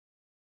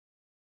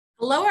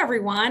Hello,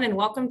 everyone, and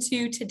welcome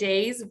to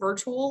today's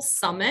virtual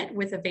summit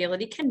with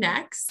Availity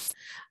Connects.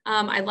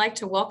 I'd like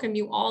to welcome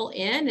you all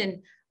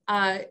in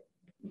and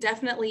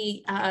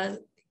definitely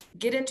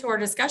get into our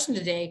discussion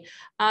today.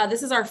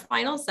 This is our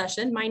final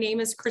session. My name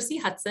is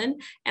Krisi Hudson,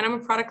 and I'm a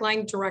product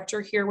line director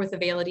here with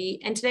Availity.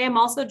 And today I'm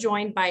also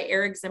joined by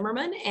Eric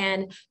Zimmerman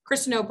and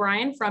Kristen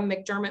O'Brien from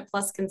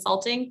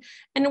McDermott+Consulting.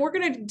 And we're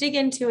going to dig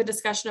into a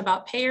discussion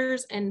about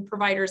payers and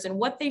providers and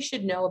what they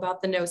should know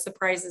about the No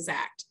Surprises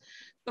Act.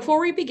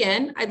 Before we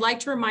begin, I'd like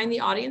to remind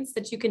the audience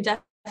that you can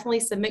definitely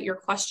submit your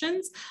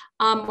questions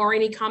or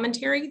any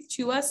commentary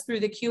to us through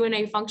the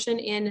Q&A function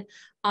in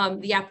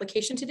the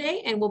application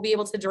today, and we'll be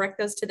able to direct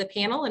those to the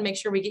panel and make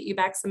sure we get you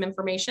back some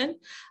information.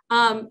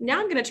 Now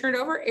I'm going to turn it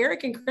over.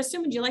 Eric and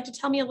Kristen, would you like to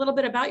tell me a little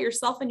bit about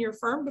yourself and your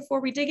firm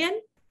before we dig in?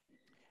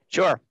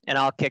 Sure, and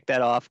I'll kick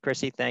that off.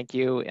 Krisi, thank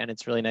you, and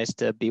it's really nice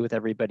to be with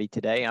everybody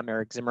today. I'm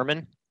Eric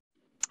Zimmerman,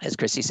 as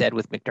Krisi said,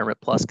 with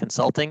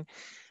McDermott+Consulting.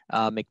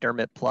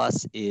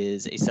 McDermott+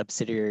 is a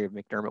subsidiary of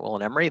McDermott,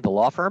 Will & Emery, the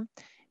law firm,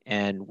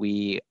 and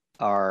we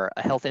are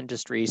a health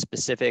industry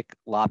specific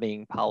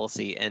lobbying,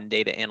 policy, and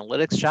data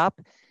analytics shop.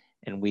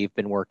 And we've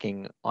been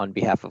working on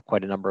behalf of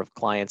quite a number of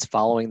clients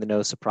following the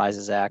No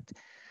Surprises Act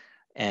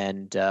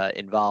and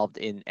involved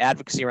in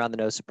advocacy around the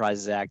No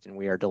Surprises Act. And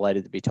we are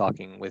delighted to be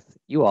talking with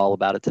you all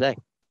about it today.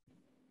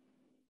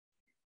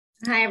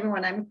 Hi,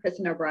 everyone. I'm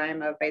Kristen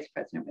O'Brien, a Vice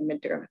President with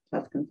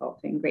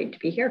McDermott+Consulting. Great to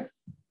be here.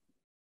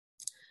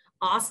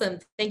 Awesome.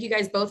 Thank you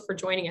guys both for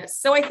joining us.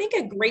 So I think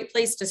a great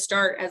place to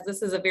start, as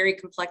this is a very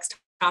complex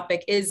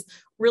topic, is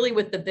really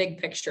with the big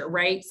picture,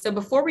 right? So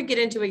before we get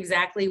into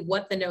exactly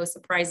what the No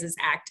Surprises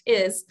Act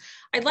is,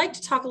 I'd like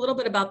to talk a little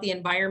bit about the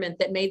environment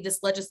that made this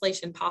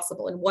legislation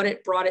possible and what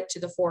it brought it to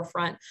the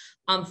forefront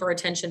for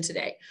attention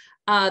today.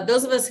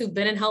 Those of us who've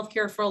been in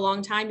healthcare for a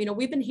long time,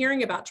 we've been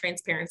hearing about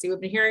transparency. We've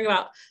been hearing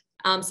about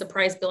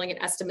surprise billing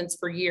and estimates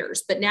for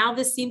years, but now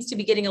this seems to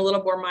be getting a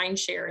little more mind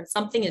share and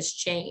something has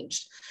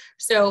changed.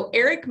 So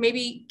Eric,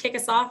 maybe kick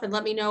us off and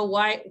let me know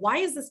why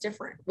is this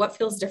different? What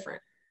feels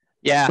different?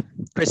 Yeah,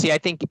 Krisi, I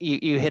think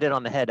you hit it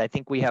on the head. I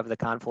think we have the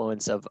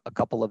confluence of a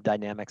couple of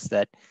dynamics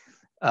that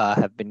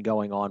have been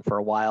going on for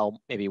a while,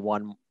 maybe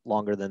one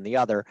longer than the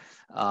other,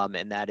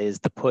 and that is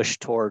the push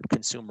toward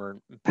consumer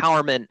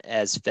empowerment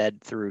as fed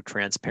through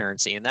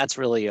transparency. And that's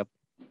really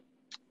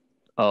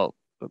a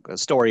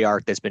story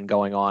arc that's been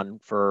going on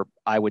for,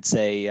 I would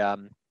say,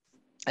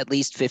 at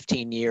least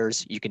 15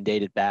 years. You can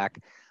date it back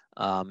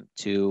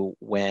to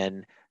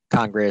when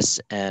Congress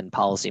and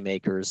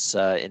policymakers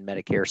in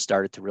Medicare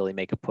started to really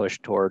make a push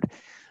toward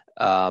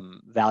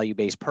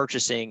value-based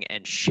purchasing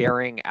and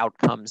sharing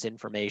outcomes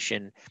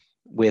information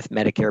with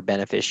Medicare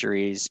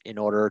beneficiaries in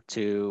order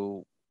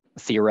to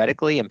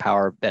theoretically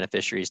empower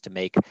beneficiaries to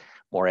make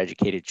more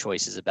educated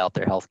choices about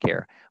their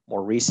healthcare.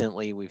 More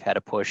recently, we've had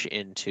a push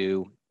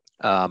into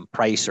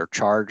price or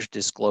charge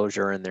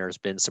disclosure, and there's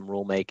been some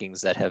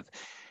rulemakings that have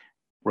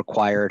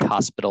required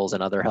hospitals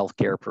and other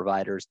healthcare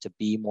providers to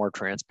be more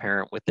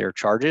transparent with their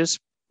charges.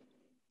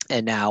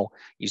 And now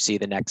you see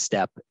the next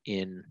step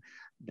in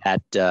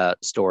that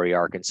story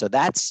arc. And so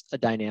that's a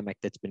dynamic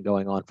that's been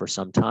going on for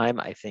some time.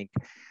 I think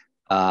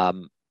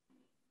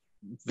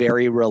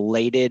very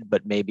related,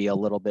 but maybe a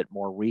little bit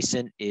more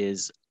recent,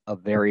 is a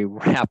very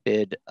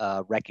rapid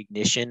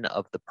recognition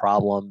of the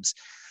problems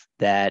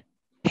that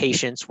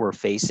patients were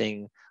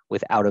facing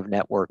with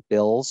out-of-network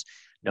bills,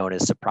 known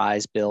as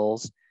surprise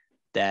bills,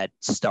 that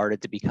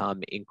started to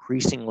become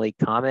increasingly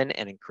common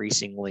and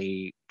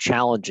increasingly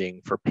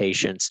challenging for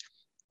patients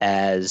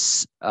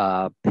as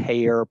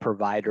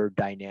payer-provider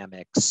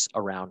dynamics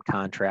around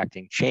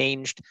contracting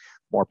changed.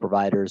 More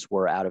providers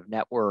were out of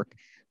network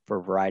for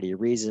a variety of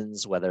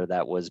reasons, whether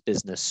that was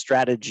business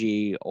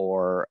strategy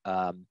or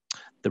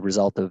the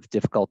result of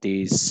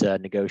difficulties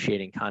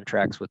negotiating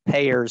contracts with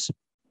payers.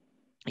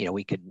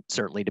 We could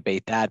certainly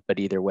debate that, but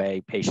either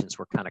way, patients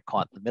were kind of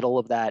caught in the middle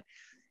of that.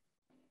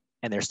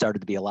 And there started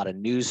to be a lot of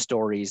news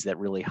stories that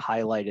really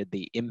highlighted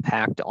the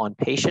impact on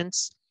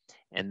patients,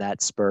 and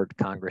that spurred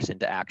Congress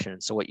into action.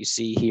 So what you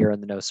see here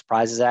in the No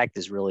Surprises Act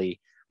is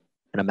really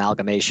an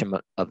amalgamation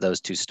of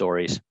those two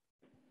stories.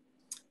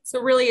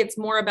 So really, it's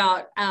more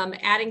about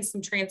adding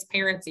some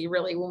transparency,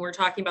 really, when we're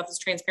talking about this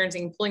transparency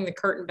and pulling the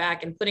curtain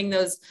back and putting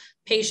those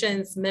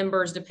patients,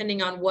 members,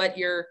 depending on what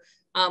your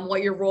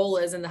role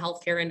is in the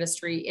healthcare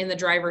industry, in the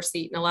driver's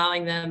seat, and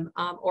allowing them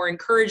or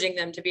encouraging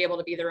them to be able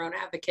to be their own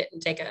advocate and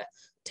take a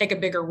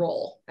bigger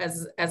role,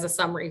 as a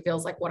summary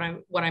feels like what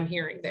I'm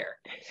hearing there.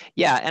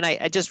 Yeah, and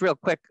I just real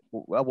quick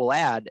will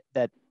add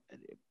that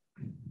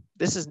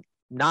this is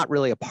not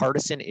really a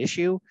partisan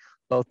issue.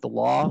 Both the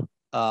law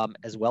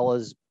as well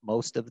as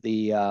most of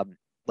the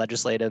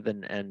legislative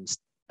and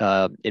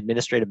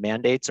administrative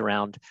mandates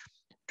around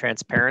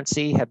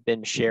transparency have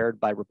been shared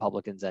by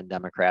Republicans and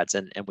Democrats,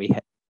 and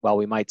while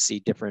we might see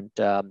different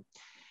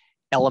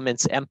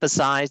elements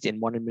emphasized in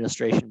one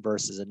administration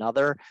versus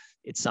another,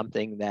 it's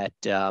something that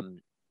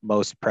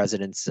most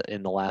presidents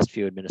in the last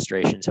few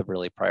administrations have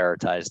really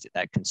prioritized,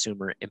 that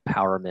consumer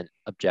empowerment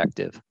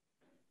objective.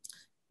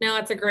 No,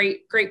 that's a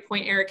great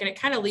point, Eric. And it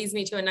kind of leads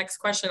me to a next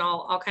question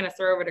I'll kind of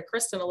throw over to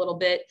Kristen a little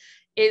bit,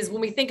 is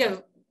when we think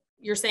of,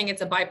 you're saying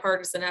it's a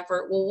bipartisan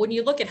effort. Well, when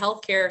you look at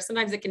healthcare,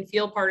 sometimes it can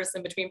feel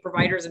partisan between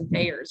providers and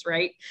payers,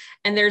 right?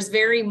 And there's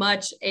very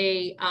much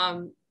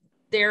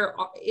there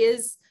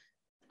is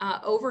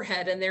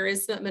overhead, and there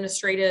is some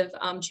administrative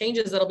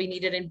changes that'll be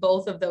needed in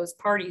both of those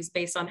parties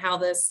based on how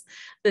this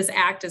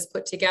act is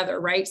put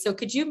together, right? So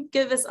could you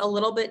give us a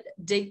little bit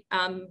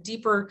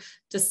deeper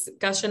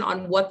discussion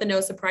on what the No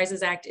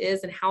Surprises Act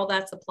is and how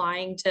that's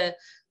applying to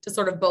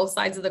sort of both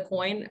sides of the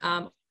coin,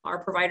 our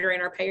provider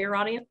and our payer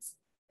audience?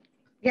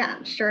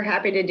 Yeah, sure.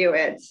 Happy to do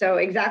it. So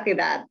exactly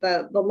that.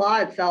 The law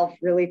itself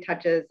really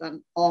touches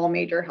on all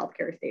major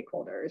healthcare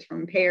stakeholders,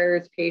 from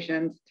payers,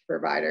 patients, to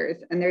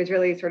providers. And there's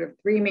really sort of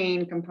three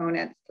main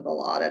components to the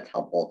law that's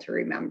helpful to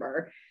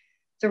remember.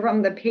 So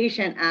from the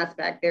patient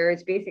aspect, there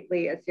is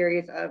basically a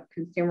series of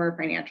consumer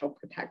financial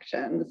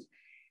protections.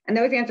 And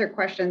those answer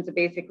questions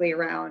basically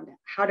around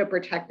how to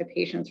protect the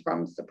patients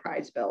from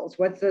surprise bills.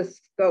 What's the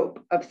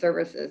scope of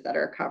services that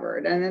are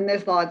covered? And in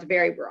this law, it's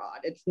very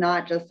broad. It's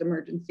not just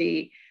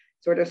emergency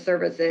sort of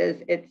services.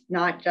 It's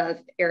not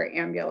just air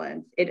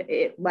ambulance.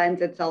 It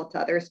lends itself to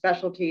other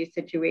specialty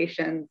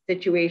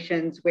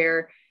situations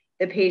where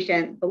the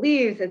patient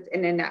believes it's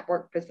in a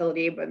network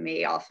facility, but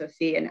may also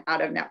see an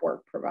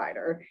out-of-network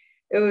provider.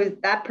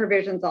 That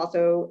provisions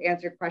also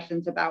answer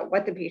questions about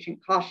what the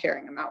patient cost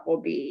sharing amount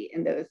will be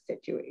in those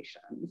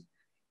situations.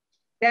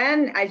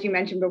 Then, as you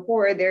mentioned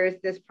before, there's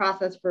this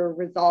process for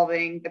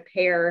resolving the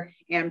payer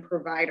and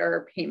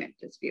provider payment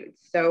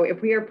disputes. So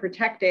if we are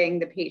protecting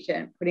the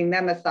patient, putting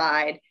them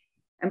aside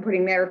and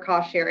putting their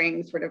cost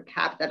sharing sort of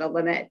capped at a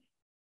limit,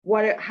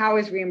 how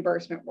is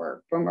reimbursement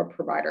work from a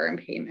provider and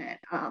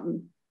payment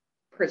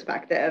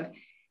perspective?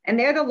 And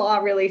there the law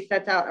really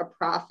sets out a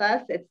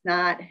process. It's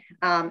not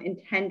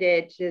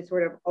intended to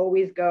sort of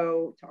always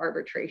go to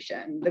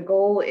arbitration. The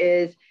goal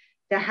is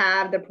to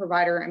have the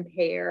provider and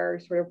payer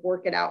sort of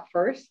work it out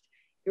first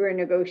through a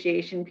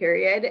negotiation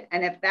period.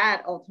 And if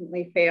that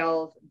ultimately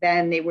fails,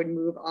 then they would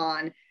move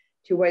on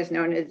to what is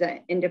known as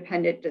an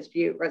independent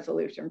dispute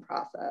resolution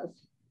process.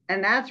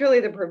 And that's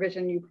really the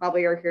provision you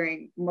probably are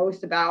hearing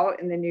most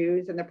about in the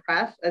news and the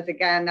press, as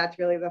again, that's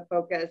really the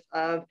focus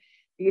of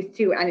these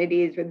two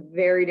entities with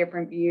very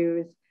different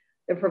views,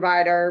 the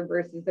provider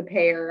versus the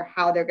payer,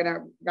 how they're going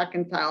to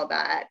reconcile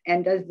that.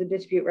 And does the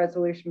dispute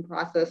resolution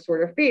process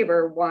sort of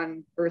favor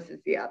one versus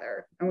the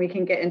other? And we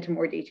can get into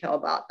more detail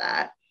about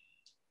that.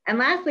 And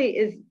lastly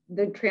is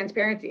the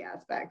transparency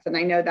aspects. And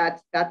I know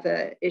that's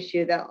an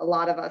issue that a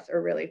lot of us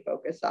are really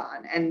focused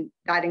on. And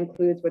that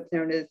includes what's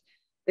known as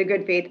the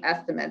good faith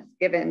estimates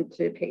given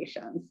to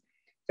patients.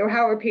 So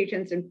how are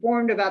patients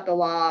informed about the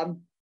law?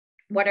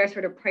 What are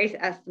sort of price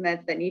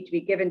estimates that need to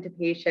be given to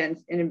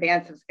patients in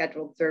advance of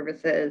scheduled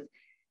services,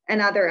 and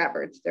other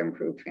efforts to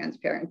improve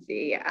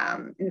transparency,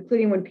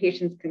 including when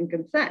patients can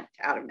consent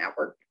to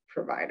out-of-network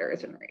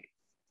providers and rates.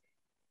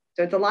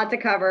 So it's a lot to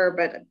cover,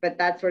 but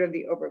that's sort of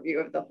the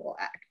overview of the whole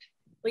act.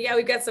 Well, yeah,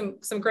 we've got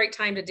some great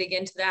time to dig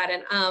into that.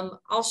 And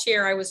I'll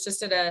share, I was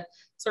just at a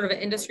sort of an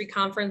industry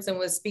conference and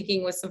was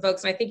speaking with some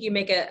folks. And I think you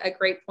make a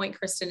great point,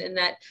 Kristen, in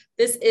that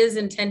this is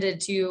intended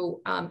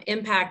to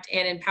impact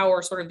and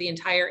empower sort of the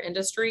entire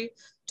industry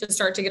to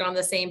start to get on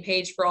the same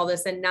page for all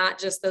this, and not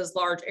just those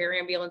large air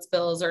ambulance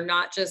bills, or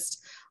not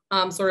just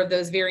sort of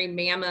those very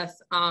mammoth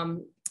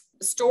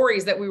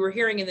stories that we were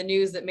hearing in the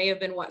news that may have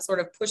been what sort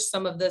of pushed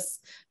some of this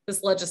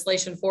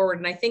legislation forward.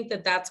 And I think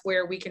that that's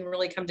where we can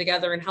really come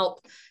together and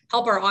help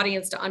our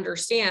audience to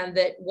understand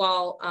that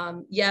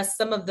while yes,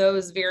 some of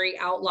those very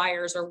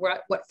outliers are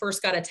what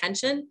first got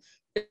attention,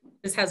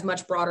 this has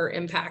much broader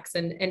impacts,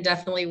 and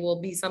definitely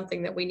will be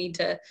something that we need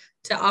to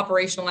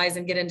operationalize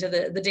and get into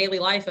the daily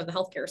life of the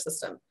healthcare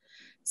system.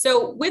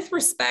 So with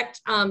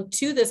respect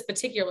to this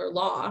particular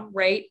law,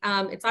 right,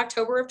 it's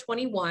October of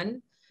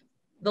 21.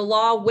 The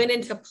law went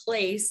into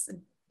place.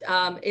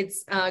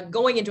 It's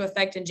going into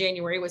effect in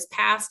January. It was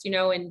passed,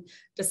 in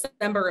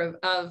December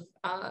of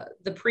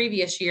the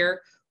previous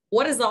year.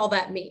 What does all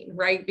that mean,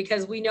 right?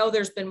 Because we know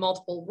there's been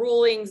multiple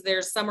rulings.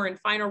 Some are in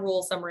final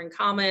rule, some are in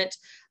comment.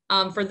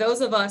 For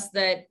those of us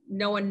that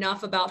know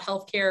enough about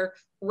healthcare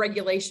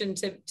regulation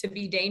to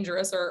be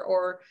dangerous,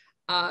 or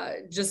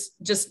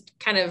just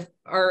kind of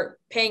are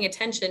paying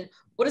attention,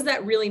 what does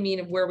that really mean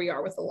of where we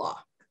are with the law?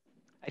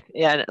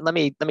 Yeah, let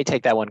me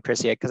take that one,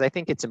 Krisi, because I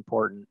think it's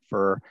important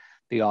for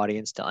the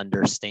audience to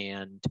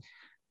understand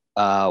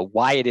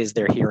why it is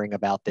they're hearing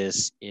about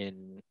this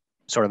in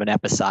sort of an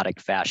episodic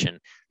fashion.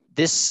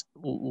 This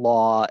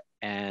law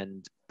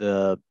and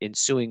the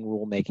ensuing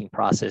rulemaking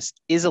process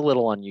is a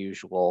little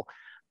unusual.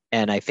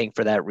 And I think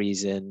for that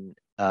reason,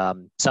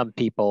 some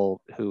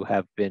people who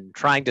have been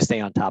trying to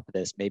stay on top of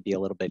this may be a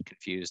little bit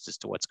confused as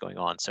to what's going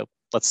on. So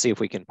let's see if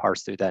we can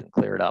parse through that and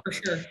clear it up. For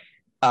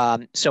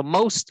sure. So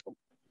most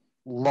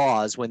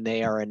laws, when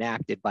they are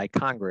enacted by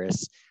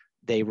Congress,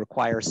 they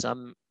require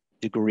some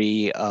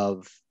degree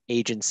of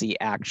agency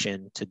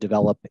action to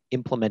develop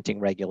implementing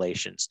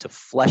regulations to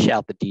flesh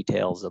out the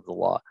details of the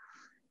law.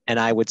 And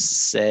I would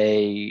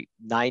say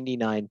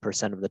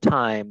 99% of the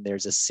time,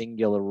 there's a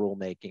singular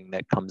rulemaking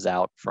that comes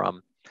out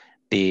from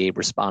the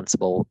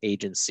responsible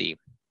agency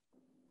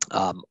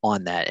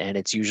on that. And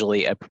it's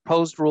usually a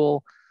proposed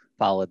rule,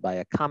 followed by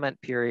a comment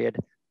period,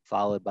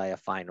 followed by a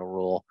final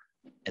rule,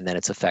 and then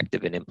it's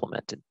effective and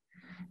implemented.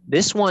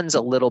 This one's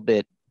a little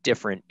bit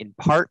different, in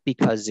part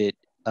because it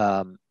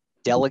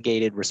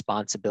delegated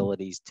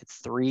responsibilities to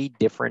 3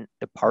 different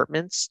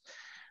departments.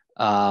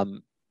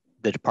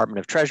 The Department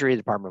of Treasury,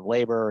 the Department of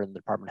Labor, and the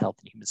Department of Health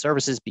and Human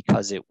Services,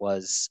 because it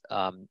was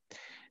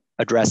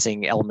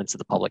addressing elements of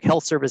the Public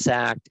Health Service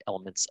Act,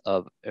 elements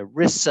of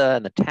ERISA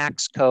and the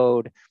tax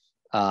code,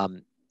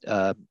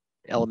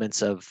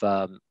 elements of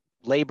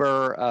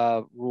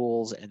labor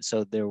rules. And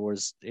so there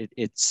was,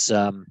 it's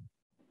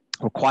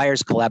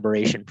requires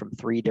collaboration from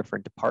 3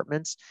 different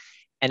departments.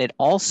 And it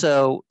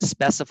also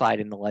specified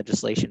in the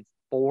legislation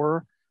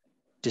 4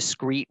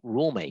 discrete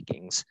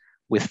rulemakings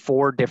with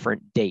 4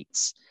 different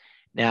dates.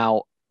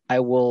 Now, I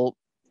will,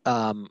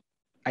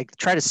 I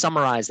try to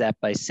summarize that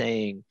by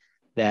saying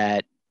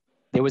that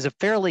there was a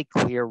fairly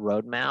clear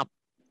roadmap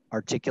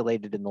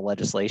articulated in the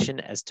legislation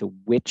as to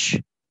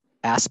which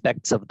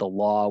aspects of the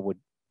law would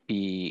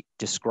be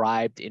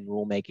described in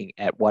rulemaking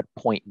at what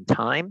point in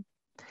time.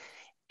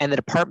 And the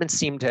department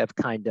seemed to have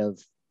kind of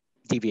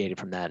deviated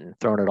from that and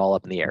thrown it all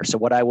up in the air. So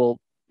what I will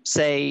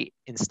say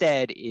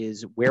instead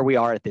is where we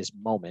are at this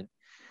moment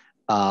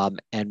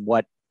and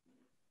what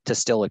to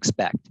still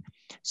expect.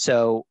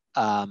 So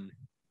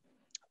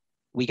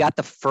we got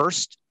the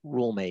first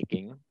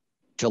rulemaking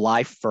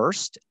July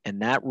 1st,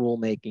 and that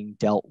rulemaking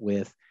dealt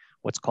with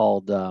what's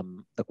called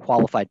the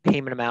qualified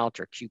payment amount,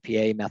 or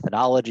QPA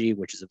methodology,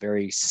 which is a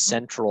very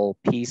central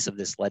piece of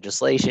this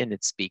legislation.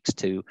 It speaks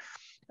to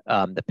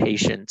the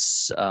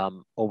patient's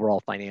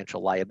overall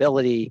financial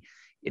liability.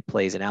 It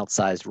plays an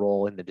outsized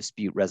role in the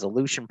dispute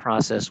resolution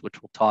process,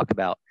 which we'll talk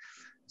about.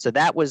 So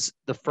that was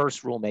the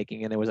first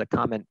rulemaking, and there was a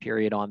comment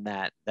period on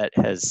that that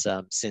has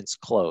since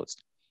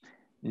closed.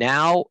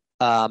 Now,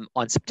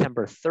 on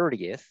September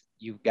 30th,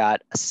 you've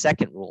got a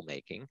second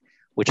rulemaking,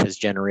 which has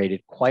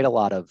generated quite a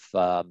lot of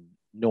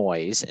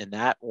noise, and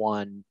that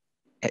one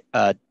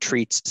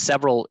treats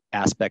several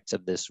aspects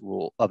of this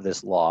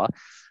law,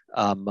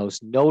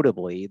 most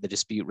notably the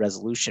dispute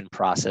resolution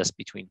process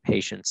between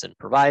patients and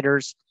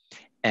providers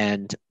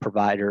and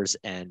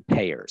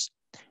payers.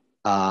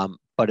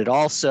 But it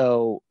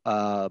also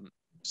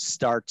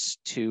starts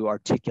to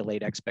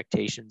articulate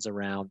expectations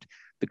around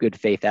the good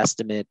faith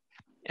estimate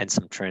and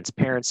some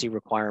transparency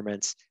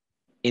requirements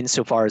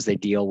insofar as they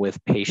deal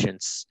with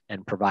patients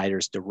and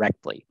providers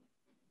directly.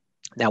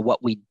 Now,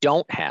 what we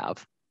don't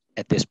have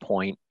at this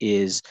point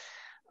is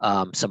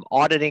some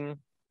auditing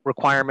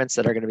requirements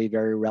that are going to be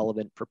very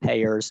relevant for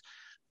payers.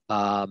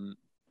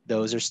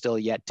 Those are still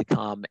yet to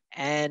come.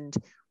 And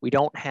we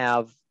don't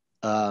have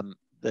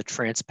the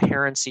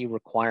transparency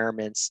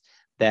requirements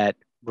that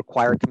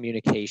require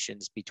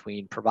communications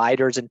between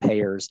providers and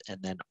payers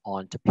and then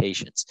on to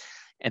patients.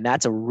 And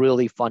that's a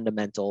really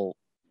fundamental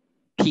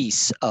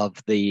piece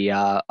of the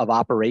of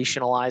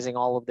operationalizing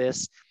all of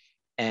this.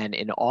 And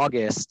in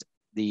August,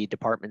 the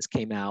departments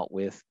came out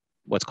with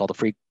what's called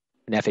an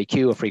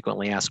FAQ, a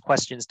frequently asked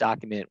questions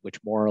document, which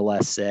more or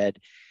less said,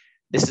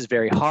 this is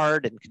very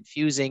hard and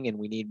confusing and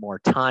we need more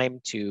time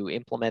to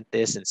implement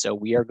this. And so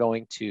we are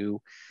going to,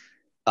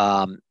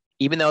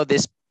 even though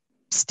this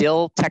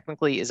still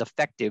technically is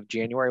effective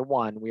January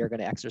 1, we are going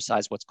to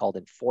exercise what's called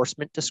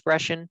enforcement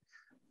discretion,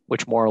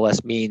 which more or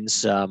less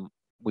means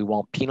we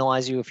won't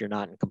penalize you if you're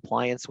not in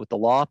compliance with the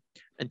law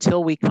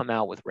until we come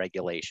out with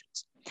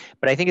regulations.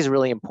 But I think it's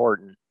really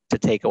important to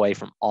take away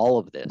from all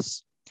of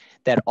this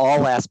that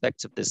all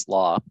aspects of this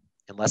law,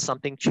 unless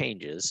something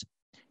changes,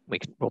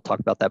 we'll talk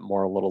about that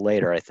more a little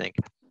later, I think,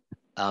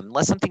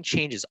 unless something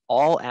changes,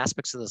 all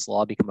aspects of this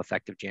law become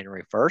effective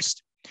January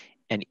 1st.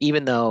 And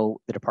even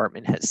though the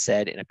department has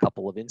said in a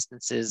couple of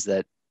instances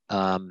that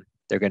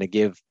they're going to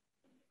give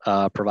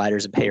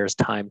providers and payers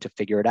time to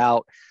figure it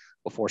out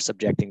before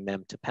subjecting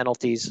them to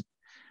penalties,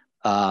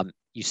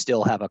 you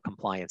still have a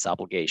compliance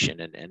obligation,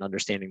 and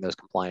understanding those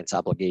compliance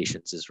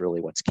obligations is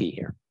really what's key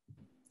here.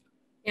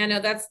 Yeah,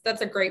 no,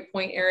 that's a great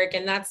point, Eric.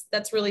 And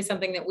that's really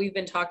something that we've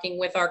been talking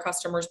with our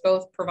customers,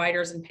 both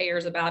providers and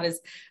payers, about,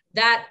 is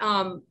that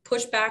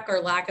pushback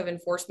or lack of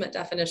enforcement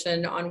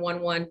definition on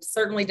 1/1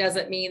 certainly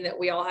doesn't mean that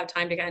we all have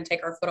time to kind of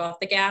take our foot off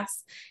the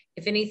gas.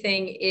 If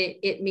anything,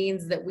 it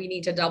means that we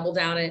need to double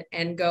down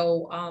and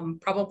go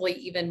probably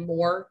even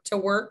more to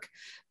work,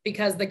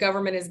 because the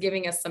government is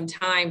giving us some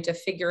time to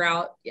figure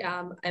out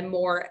a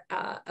more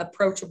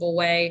approachable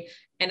way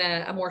and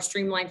a more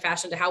streamlined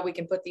fashion to how we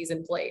can put these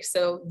in place.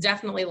 So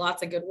definitely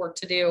lots of good work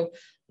to do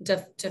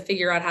to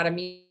figure out how to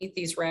meet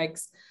these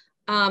regs.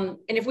 And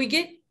if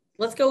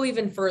let's go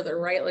even further,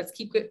 right? Let's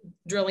keep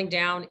drilling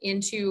down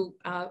into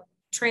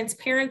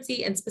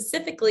transparency and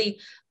specifically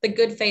the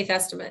good faith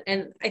estimate.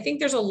 And I think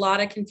there's a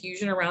lot of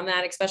confusion around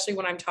that, especially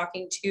when I'm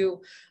talking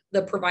to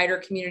the provider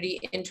community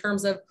in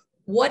terms of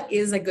what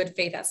is a good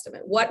faith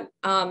estimate? What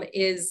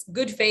is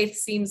good faith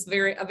seems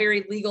a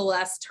very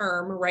legal-esque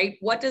term, right?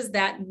 What does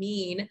that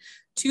mean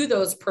to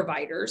those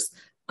providers?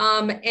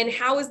 And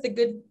how is the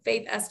good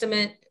faith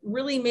estimate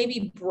really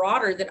maybe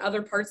broader than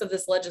other parts of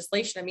this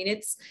legislation? I mean,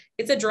 it's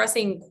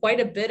addressing quite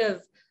a bit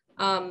of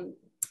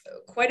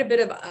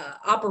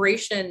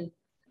operation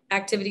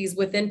activities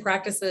within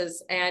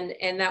practices,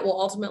 and that will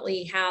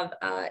ultimately have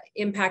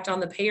impact on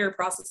the payer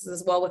processes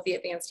as well with the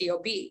advanced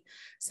EOB.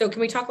 So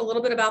can we talk a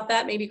little bit about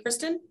that, maybe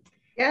Kristen?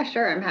 Yeah,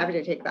 sure. I'm happy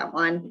to take that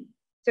one.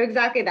 So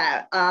exactly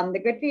that.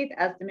 The good faith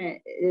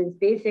estimate is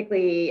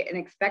basically an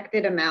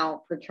expected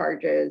amount for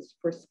charges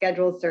for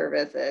scheduled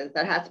services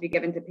that has to be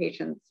given to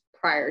patients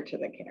prior to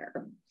the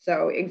care.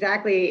 So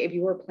exactly if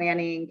you were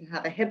planning to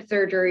have a hip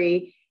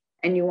surgery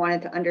and you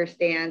wanted to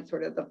understand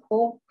sort of the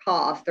full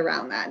cost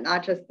around that,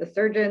 not just the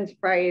surgeon's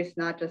price,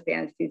 not just the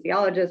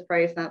anesthesiologist's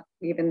price, not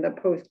even the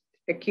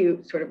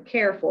post-acute sort of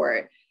care for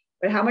it,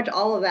 but how much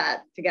all of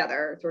that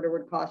together sort of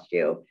would cost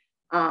you.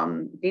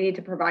 They need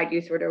to provide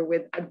you sort of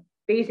with a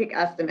basic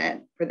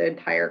estimate for the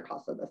entire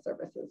cost of the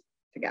services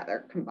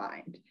together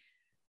combined.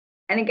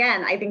 And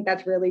again, I think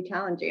that's really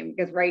challenging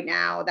because right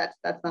now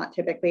that's not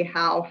typically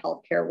how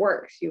healthcare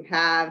works. You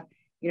have,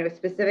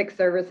 specific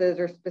services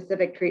or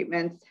specific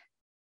treatments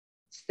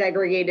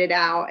segregated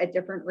out at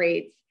different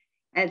rates,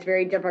 and it's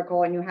very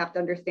difficult. And you have to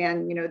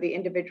understand, the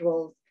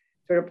individual's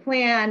sort of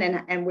plan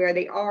and where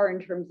they are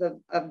in terms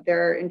of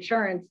their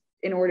insurance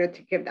in order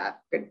to give that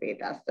good faith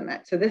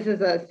estimate. So this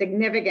is a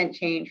significant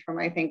change from,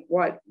 I think,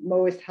 what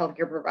most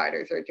healthcare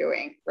providers are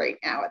doing right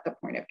now at the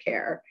point of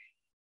care.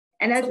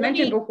 And as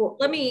mentioned before,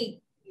 let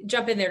me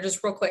jump in there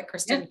just real quick,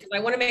 Kristen, because I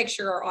want to make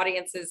sure our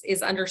audience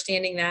is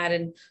understanding that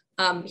and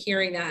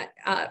hearing that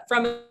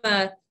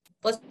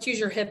let's use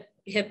your hip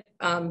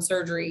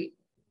surgery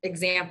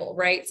example,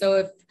 right? So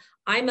if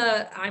I'm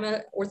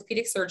a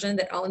orthopedic surgeon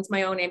that owns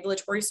my own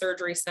ambulatory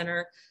surgery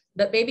center,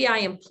 but maybe I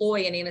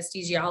employ an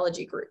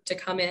anesthesiology group to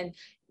come in,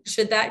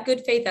 should that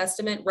good faith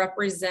estimate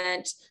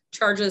represent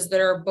charges that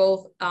are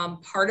both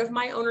part of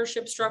my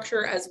ownership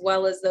structure as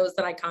well as those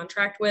that I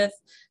contract with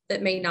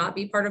that may not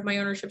be part of my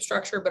ownership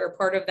structure, but are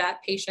part of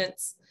that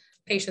patient's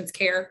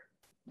care?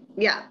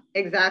 Yeah,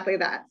 exactly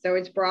that. So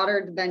it's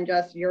broader than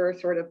just your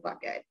sort of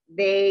bucket.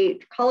 They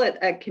call it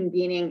a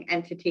convening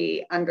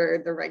entity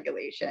under the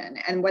regulation.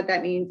 And what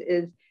that means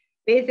is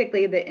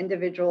basically the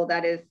individual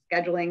that is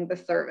scheduling the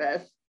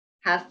service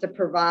has to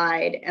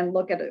provide and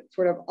look at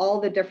sort of all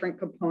the different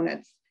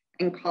components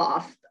and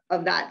costs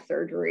of that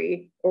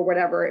surgery or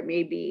whatever it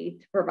may be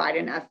to provide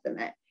an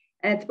estimate.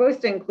 And it's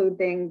supposed to include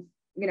things,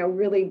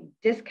 really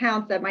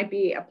discounts that might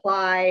be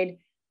applied,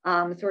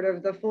 sort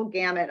of the full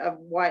gamut of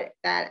what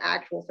that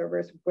actual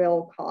service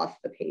will cost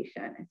the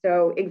patient.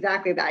 So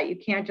exactly that. You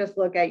can't just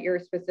look at your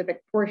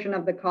specific portion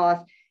of the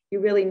cost.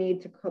 You really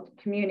need to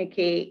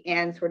communicate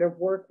and sort of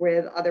work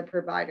with other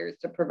providers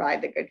to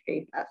provide the good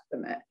faith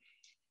estimate.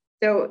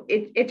 So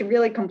it's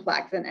really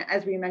complex. And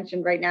as we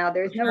mentioned right now,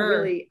 there's no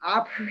really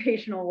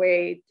operational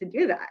way to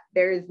do that.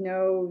 There's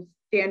no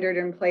standard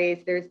in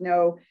place. There's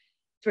no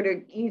sort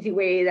of easy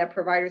way that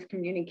providers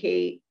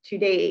communicate to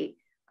date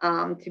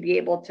to be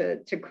able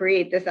to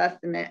create this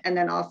estimate and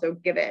then also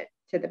give it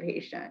to the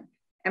patient.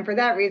 And for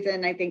that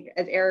reason, I think,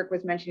 as Eric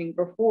was mentioning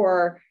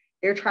before,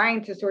 they're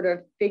trying to sort of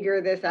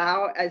figure this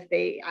out as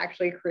they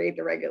actually create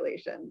the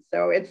regulations.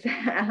 So it's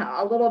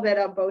a little bit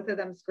of both of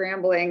them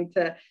scrambling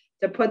to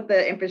put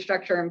the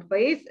infrastructure in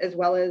place as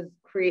well as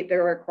create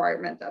their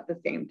requirements at the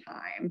same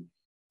time.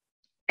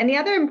 And the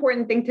other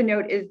important thing to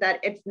note is that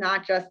it's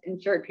not just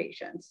insured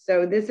patients.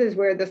 So this is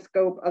where the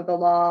scope of the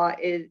law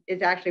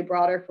is actually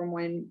broader from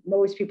when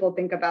most people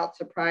think about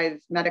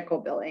surprise medical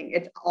billing.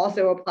 It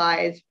also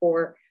applies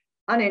for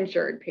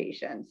uninsured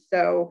patients.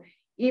 So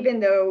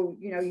even though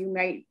you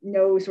might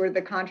know sort of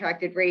the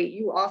contracted rate,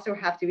 you also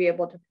have to be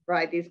able to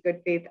provide these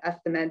good faith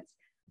estimates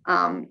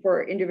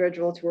for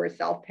individuals who are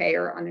self-pay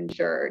or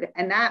uninsured.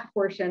 And that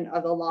portion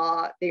of the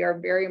law, they are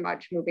very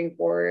much moving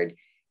forward.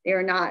 They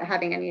are not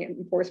having any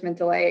enforcement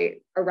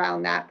delay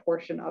around that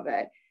portion of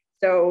it.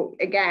 So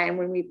again,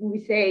 when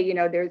we say,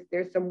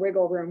 there's some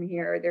wiggle room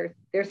here,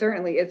 there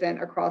certainly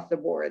isn't across the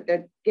board.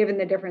 That given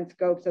the different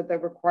scopes of the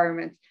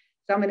requirements,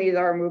 some of these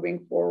are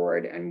moving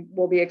forward and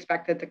will be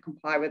expected to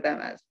comply with them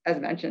as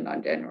mentioned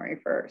on January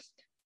 1st.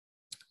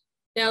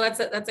 No,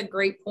 that's a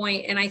great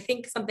point. And I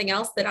think something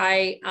else that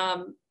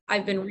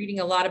I've been reading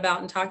a lot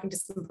about and talking to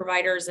some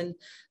providers and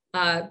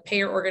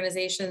payer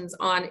organizations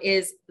on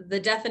is the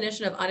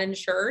definition of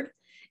uninsured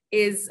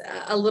is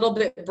a little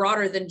bit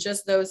broader than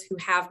just those who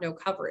have no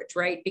coverage,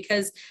 right?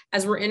 Because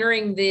as we're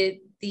entering the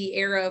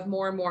era of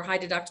more and more high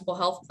deductible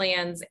health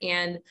plans,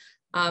 and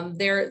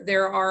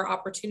there are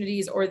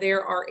opportunities or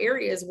there are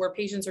areas where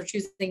patients are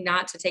choosing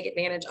not to take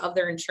advantage of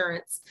their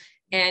insurance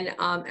and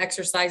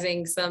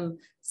exercising some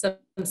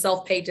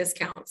self-pay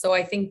discounts. So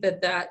I think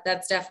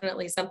that's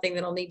definitely something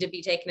that'll need to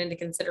be taken into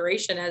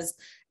consideration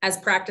as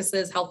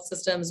practices, health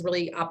systems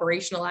really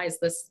operationalize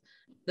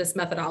this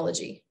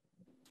methodology,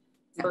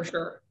 for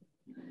sure.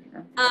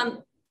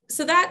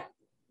 So that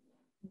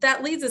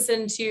that leads us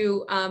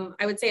into,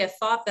 I would say, a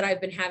thought that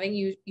I've been having.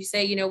 You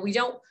say, we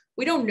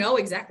don't know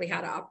exactly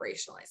how to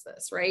operationalize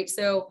this, right?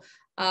 So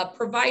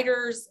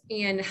providers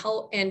and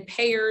health and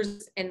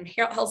payers and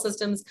health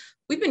systems,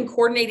 we've been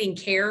coordinating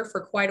care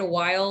for quite a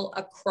while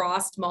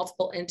across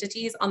multiple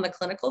entities on the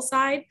clinical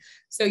side.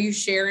 So you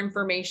share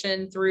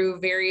information through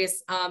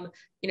various,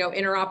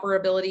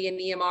 interoperability in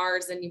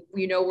EMRs, and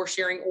we're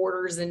sharing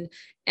orders and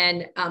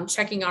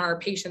checking on our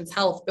patients'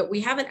 health, but we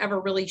haven't ever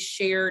really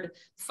shared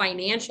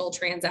financial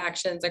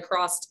transactions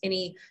across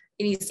any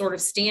sort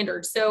of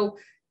standard. So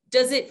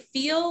does it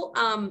feel,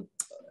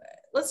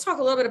 let's talk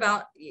a little bit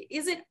about,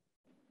 is it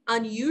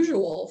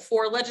unusual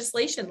for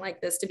legislation like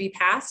this to be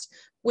passed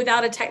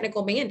without a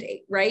technical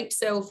mandate, right?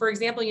 So for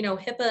example,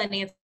 HIPAA and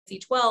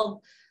ANSI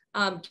 12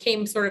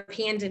 came sort of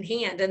hand in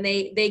hand, and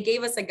they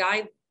gave us a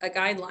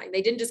guideline.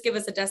 They didn't just give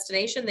us a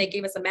destination, they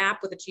gave us a map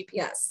with a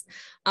GPS.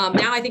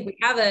 Now I think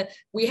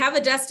we have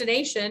a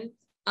destination.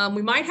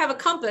 We might have a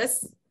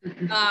compass.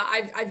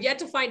 I've yet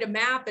to find a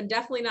map, and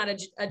definitely not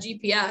a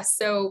GPS.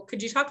 So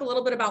could you talk a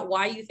little bit about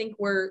why you think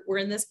we're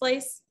in this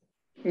place?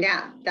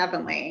 Yeah,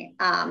 definitely.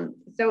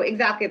 So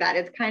exactly that.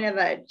 It's kind of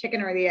a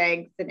chicken or the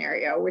egg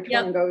scenario, which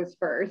one goes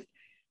first.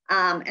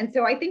 And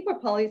so I think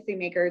what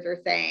policymakers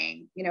are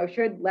saying,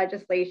 should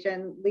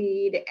legislation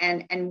lead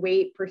and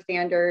wait for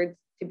standards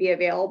to be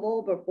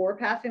available before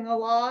passing the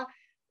law,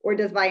 or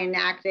does by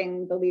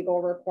enacting the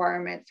legal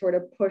requirements sort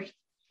of push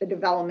the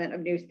development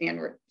of new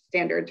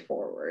standards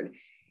forward?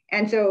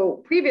 And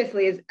so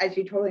previously, as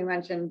you totally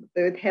mentioned,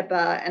 with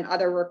HIPAA and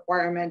other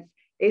requirements,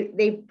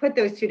 they put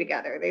those two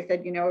together. They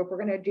said, if we're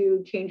going to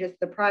do changes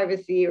to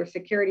privacy or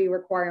security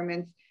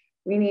requirements,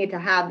 we need to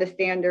have the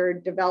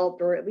standard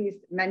developed or at least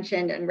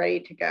mentioned and ready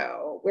to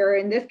go. Where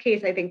in this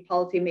case, I think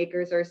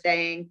policymakers are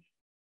saying,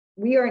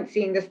 we aren't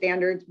seeing the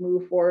standards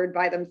move forward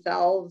by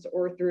themselves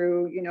or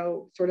through,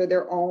 sort of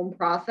their own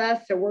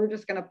process. So we're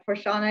just going to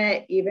push on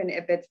it, even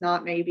if it's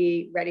not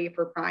maybe ready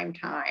for prime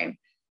time.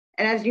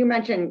 And as you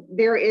mentioned,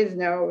 there is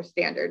no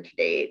standard to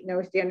date,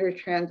 no standard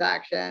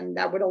transaction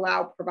that would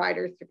allow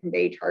providers to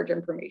convey charge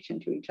information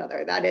to each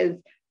other. That is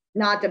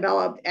not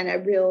developed, and a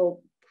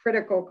real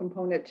critical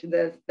component to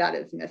this that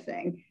is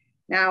missing.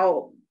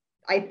 Now,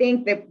 I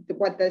think that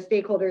what the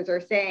stakeholders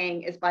are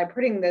saying is by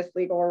putting this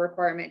legal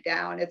requirement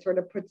down, it sort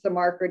of puts the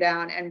marker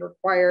down and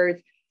requires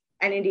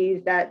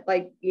entities that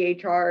like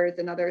EHRs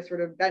and other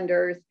sort of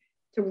vendors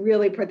to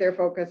really put their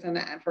focus and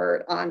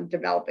effort on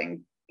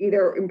developing,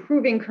 either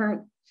improving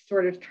current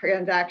sort of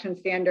transaction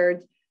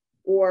standards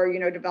or,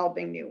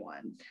 developing new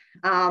ones.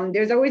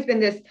 There's always been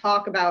this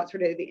talk about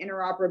sort of the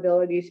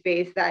interoperability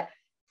space that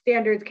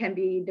standards can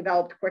be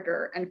developed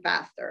quicker and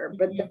faster.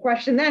 But the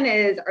question then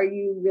is, are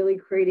you really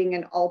creating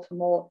an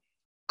optimal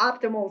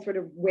sort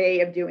of way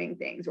of doing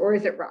things, or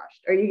is it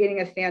rushed? Are you getting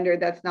a standard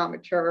that's not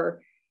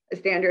mature, a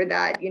standard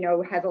that,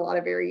 has a lot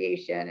of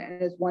variation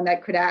and is one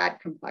that could add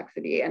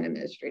complexity and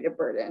administrative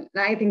burden?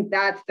 And I think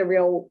that's the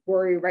real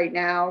worry right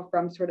now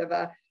from sort of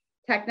a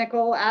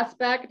technical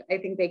aspect. I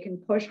think they can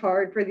push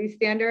hard for these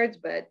standards,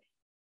 but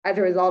as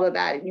a result of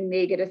that, you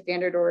may get a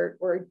standard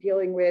or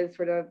dealing with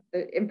sort of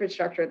the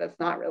infrastructure that's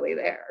not really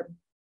there.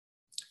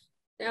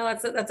 No,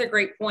 that's a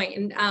great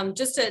point. And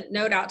just to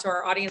note out to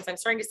our audience, I'm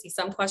starting to see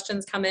some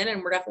questions come in,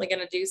 and we're definitely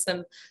going to do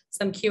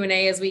some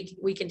Q&A as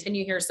we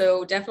continue here.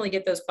 So definitely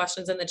get those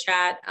questions in the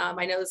chat.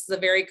 I know this is a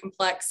very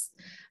complex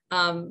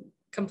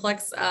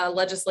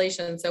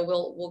legislation, so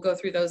we'll go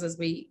through those as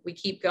we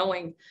keep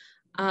going.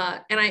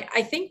 And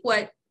I think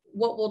what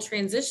we'll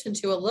transition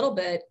to a little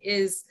bit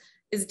is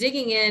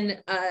digging in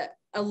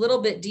a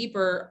little bit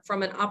deeper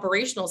from an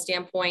operational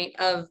standpoint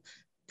of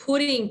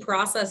putting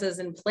processes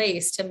in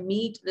place to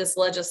meet this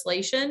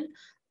legislation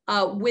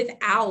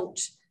without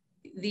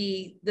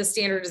the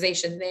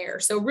standardization there.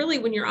 So really,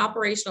 when you're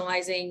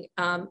operationalizing,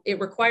 it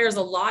requires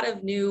a lot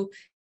of new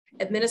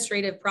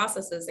administrative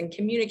processes and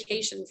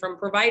communication from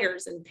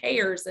providers and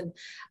payers. And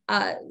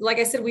like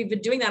I said, we've been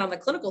doing that on the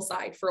clinical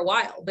side for a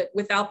while, but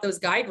without those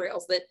guide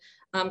rails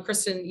that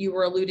Kristen, you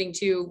were alluding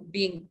to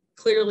being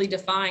clearly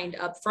defined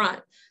up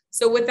front.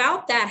 So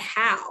without that,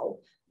 how,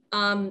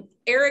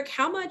 Eric,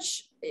 how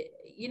much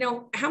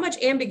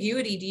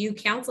ambiguity do you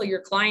counsel your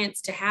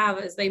clients to have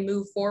as they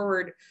move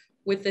forward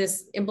with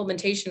this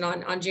implementation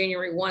on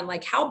January 1?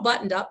 Like, how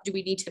buttoned up do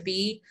we need to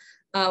be?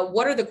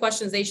 What are the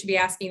questions they should be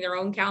asking their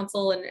own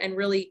counsel, and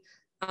really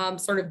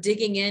sort of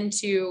digging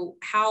into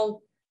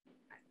how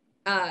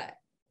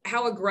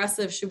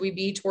aggressive should we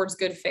be towards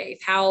good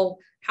faith? How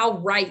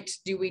right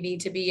do we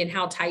need to be, and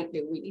how tight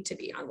do we need to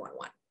be on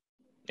 1-1?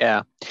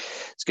 Yeah,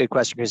 it's a good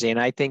question, Krisi. And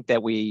I think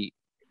that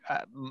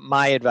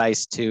my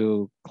advice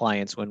to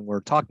clients when we're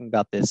talking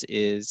about this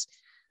is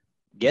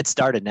get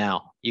started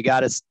now. You got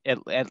to,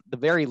 at the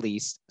very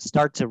least,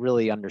 start to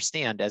really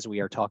understand, as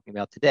we are talking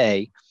about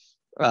today,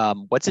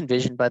 what's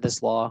envisioned by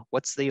this law,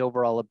 what's the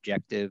overall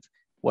objective,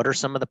 what are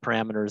some of the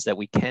parameters that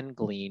we can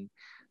glean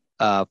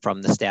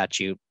from the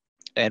statute,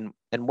 and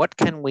what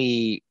can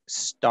we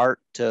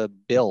start to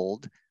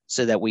build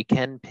so that we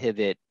can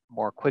pivot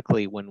more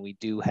quickly when we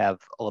do have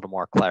a little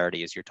more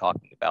clarity, as you're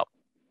talking about.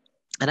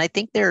 And I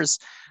think there's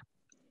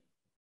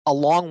a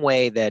long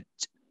way that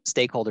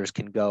stakeholders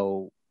can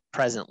go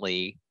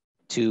presently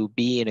to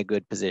be in a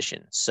good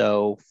position.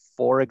 So,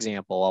 for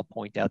example, I'll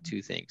point out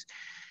two things.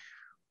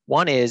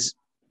 One is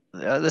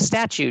the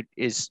statute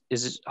is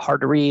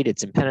hard to read.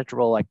 It's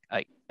impenetrable.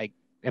 I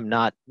am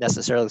not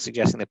necessarily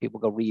suggesting that people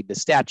go read the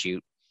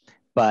statute,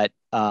 but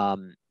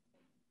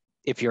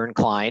if you're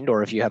inclined,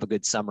 or if you have a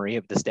good summary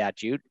of the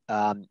statute,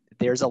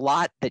 there's a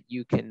lot that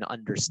you can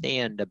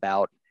understand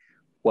about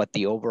what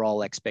the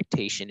overall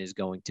expectation is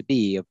going to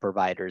be of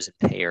providers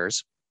and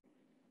payers,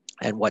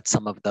 and what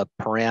some of the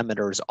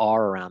parameters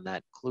are around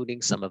that,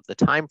 including some of the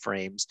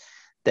timeframes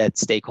that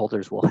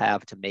stakeholders will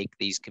have to make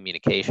these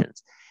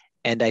communications.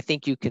 And I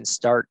think you can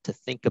start to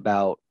think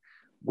about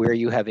where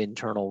you have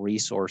internal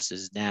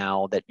resources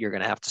now that you're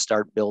going to have to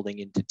start building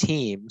into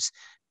teams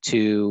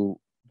to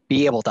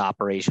be able to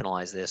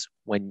operationalize this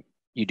when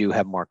you do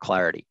have more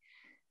clarity.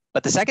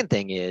 But the second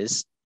thing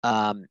is,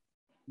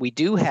 we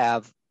do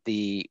have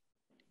the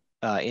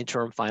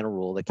interim final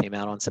rule that came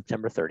out on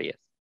September 30th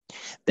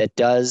that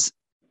does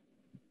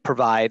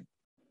provide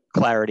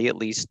clarity, at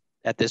least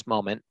at this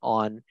moment,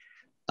 on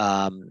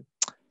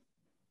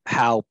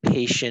how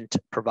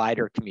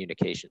patient-provider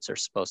communications are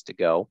supposed to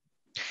go.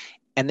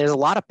 And there's a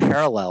lot of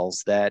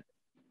parallels that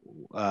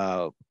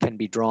can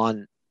be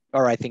drawn,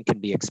 or I think can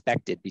be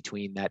expected,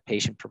 between that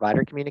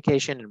patient-provider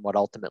communication and what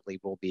ultimately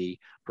will be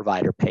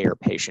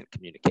provider-payer-patient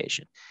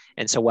communication.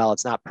 And so while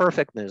it's not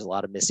perfect, and there's a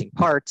lot of missing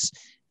parts,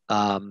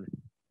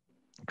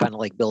 kind of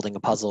like building a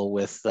puzzle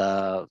with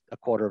a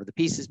quarter of the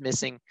pieces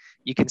missing,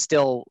 you can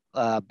still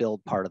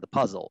build part of the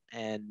puzzle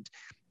and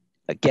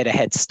get a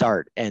head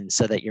start, and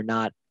so that you're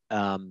not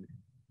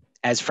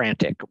as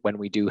frantic when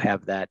we do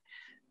have that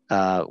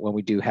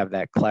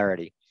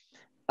clarity.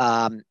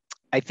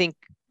 I think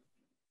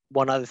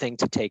one other thing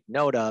to take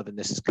note of, and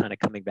this is kind of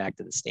coming back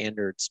to the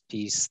standards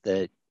piece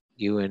that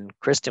you and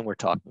Kristen were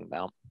talking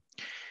about,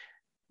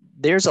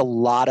 there's a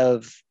lot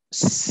of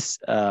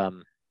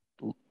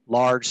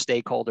large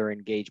stakeholder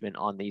engagement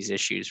on these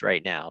issues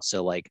right now.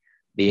 So like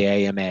the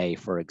AMA,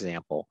 for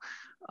example,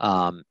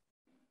 and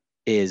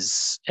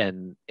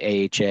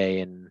AHA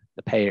and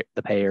the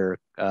payer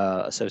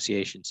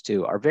associations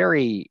too, are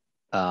very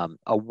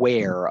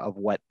aware of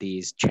what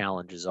these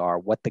challenges are,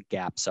 what the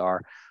gaps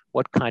are,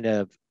 what kind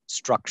of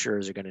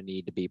structures are going to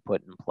need to be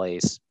put in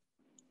place.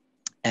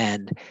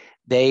 And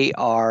they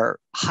are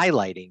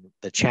highlighting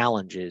the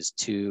challenges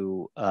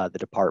to the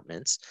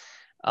departments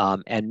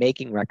and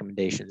making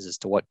recommendations as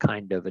to what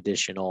kind of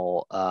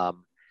additional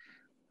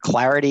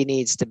clarity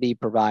needs to be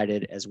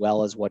provided, as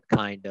well as what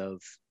kind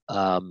of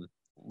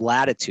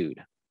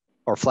latitude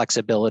or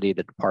flexibility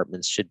the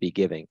departments should be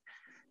giving.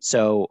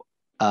 So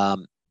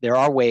there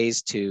are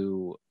ways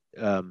to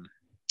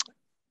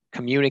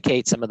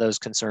communicate some of those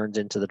concerns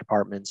into the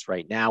departments.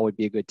 Right now would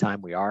be a good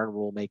time. We are in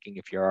rulemaking.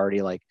 If you're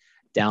already like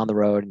down the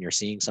road and you're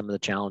seeing some of the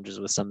challenges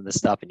with some of the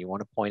stuff and you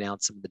want to point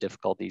out some of the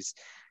difficulties,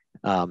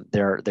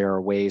 there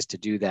are ways to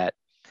do that.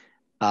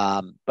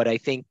 But I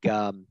think,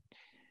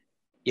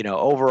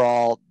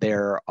 overall,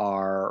 there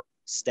are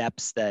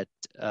steps that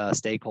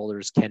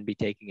stakeholders can be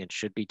taking and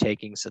should be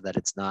taking so that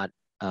it's not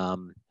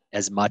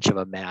as much of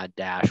a mad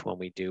dash when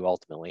we do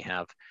ultimately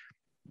have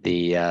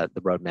the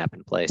roadmap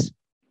in place.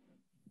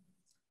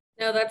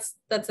 No, that's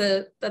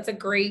a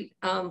great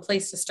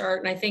place to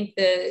start. And I think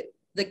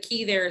the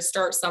key there is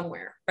start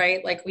somewhere,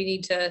 right? Like we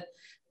need to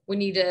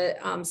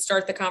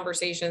start the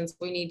conversations.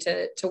 We need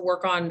to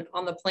work on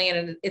the plan,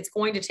 and it's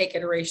going to take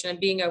iteration, and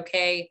being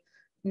okay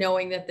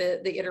knowing that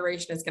the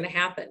iteration is going to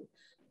happen.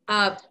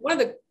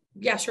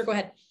 Yeah, sure, go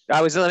ahead.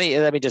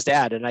 Let me just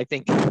add, and I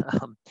think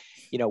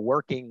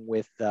working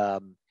with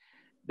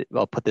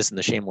I'll put this in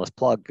the shameless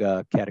plug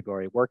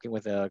category, working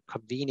with a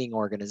convening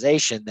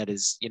organization that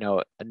is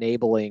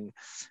enabling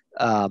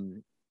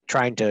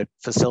trying to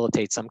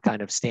facilitate some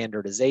kind of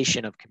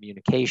standardization of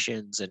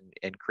communications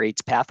and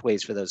creates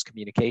pathways for those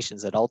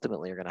communications that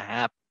ultimately are going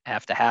to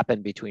have to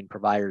happen between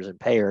providers and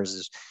payers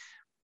is,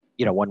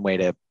 one way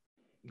to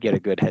get a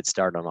good head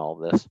start on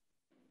all of this.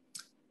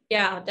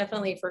 Yeah,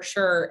 definitely, for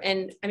sure.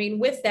 And I mean,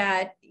 with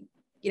that,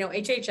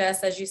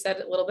 HHS, as you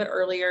said a little bit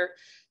earlier,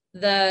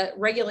 the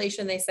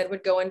regulation they said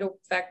would go into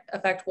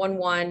effect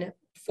 1/1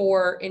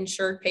 for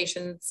insured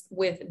patients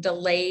with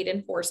delayed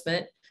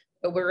enforcement,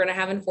 but we're going to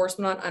have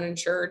enforcement on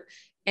uninsured.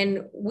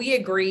 And we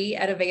agree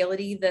at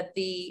Availity that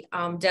the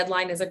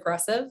deadline is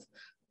aggressive,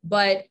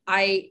 but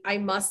I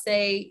must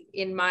say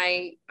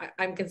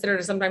I'm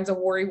considered sometimes a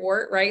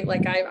worrywart, right?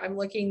 Like I'm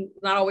looking,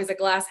 not always a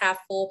glass half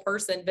full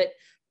person, but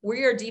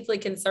we are deeply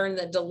concerned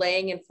that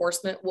delaying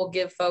enforcement will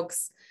give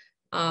folks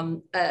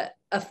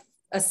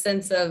a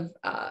sense of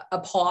a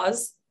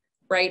pause,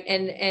 right?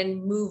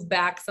 And move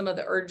back some of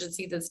the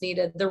urgency that's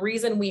needed. The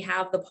reason we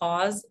have the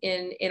pause,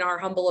 in our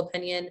humble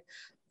opinion,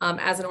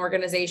 as an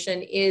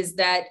organization, is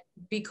that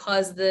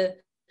because the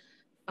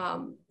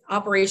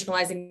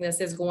operationalizing this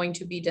is going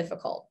to be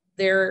difficult.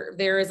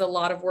 There is a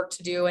lot of work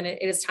to do, and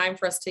it is time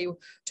for us to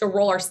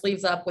roll our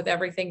sleeves up with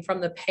everything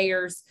from the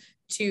payers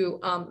to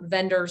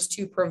vendors,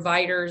 to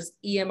providers,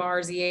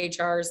 EMRs,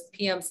 EHRs,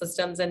 PM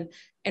systems,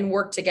 and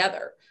work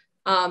together.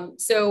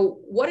 So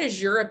what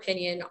is your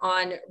opinion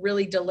on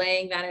really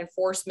delaying that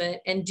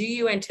enforcement? And do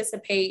you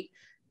anticipate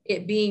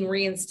it being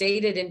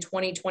reinstated in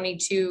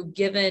 2022,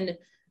 given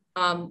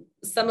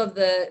some of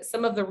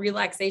the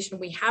relaxation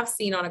we have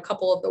seen on a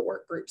couple of the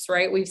work groups,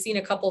 right? We've seen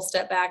a couple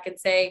step back and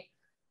say,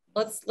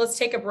 let's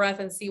take a breath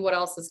and see what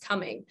else is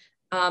coming.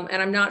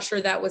 And I'm not sure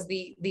that was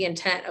the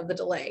intent of the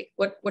delay.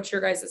 What's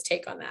your guys'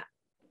 take on that?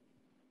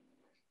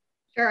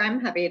 Sure, I'm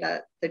happy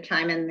to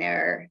chime in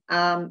there.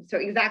 So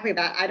exactly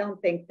that. I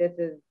don't think this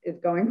is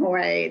going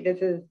away. This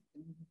is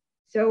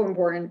so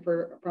important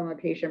from a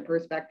patient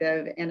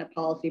perspective and a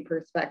policy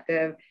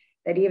perspective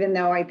that even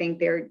though I think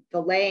they're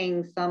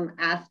delaying some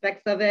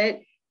aspects of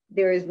it,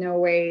 there is no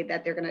way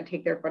that they're going to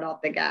take their foot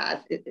off the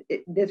gas.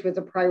 This was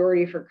a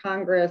priority for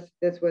Congress.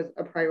 This was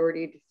a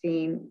priority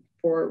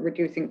for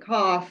reducing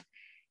costs.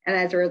 And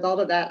as a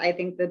result of that, I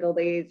think the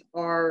delays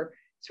are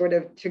sort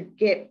of to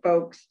get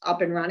folks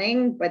up and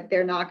running, but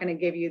they're not going to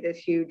give you this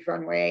huge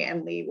runway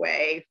and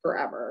leeway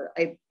forever.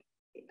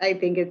 I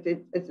think it's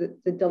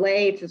a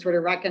delay to sort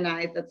of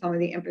recognize that some of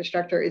the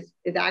infrastructure is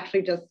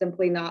actually just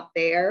simply not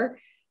there,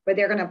 but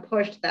they're going to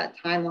push that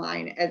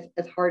timeline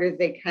as hard as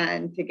they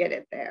can to get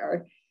it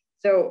there.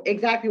 So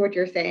exactly what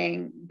you're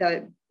saying,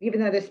 that even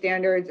though the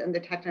standards and the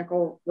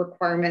technical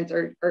requirements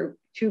are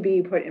to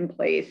be put in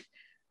place,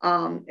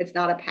 it's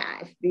not a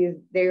pass.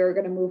 They are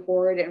going to move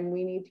forward, and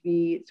we need to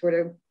be sort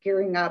of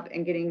gearing up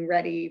and getting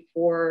ready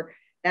for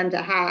them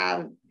to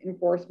have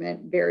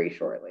enforcement very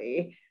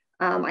shortly.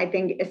 I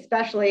think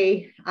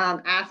especially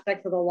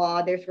aspects of the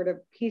law, they're sort of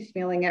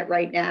piecemealing it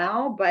right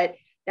now, but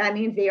that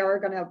means they are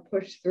going to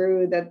push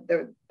through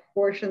the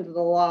portions of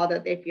the law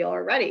that they feel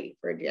are ready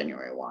for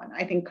January 1.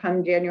 I think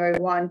come January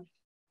 1,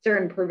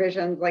 certain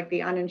provisions like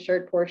the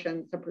uninsured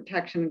portions, the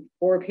protection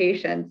for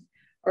patients,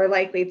 are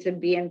likely to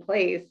be in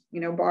place,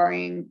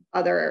 barring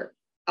other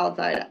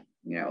outside,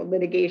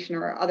 litigation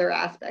or other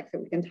aspects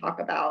that we can talk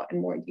about in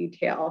more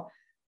detail.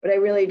 But I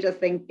really just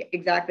think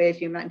exactly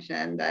as you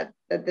mentioned that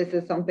this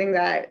is something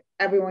that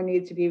everyone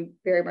needs to be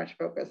very much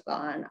focused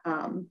on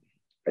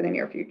for the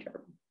near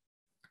future.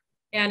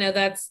 Yeah, no,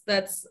 that's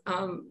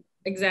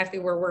exactly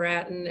where we're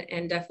at,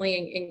 and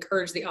definitely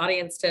encourage the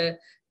audience to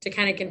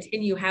kind of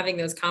continue having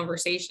those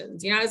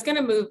conversations. I was going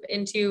to move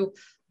into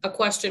a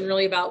question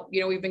really about,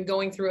 we've been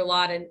going through a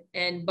lot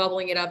and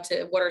bubbling it up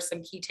to what are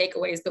some key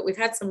takeaways, but we've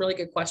had some really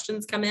good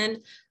questions come in. I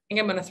think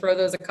I'm going to throw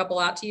those a couple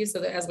out to you so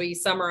that as we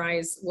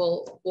summarize,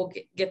 we'll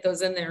get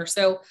those in there.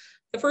 So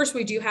the first,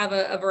 we do have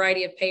a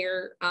variety of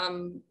payer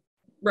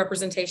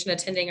representation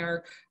attending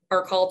our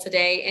call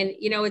today.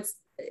 And,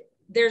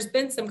 there's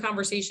been some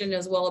conversation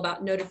as well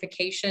about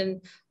notification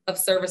of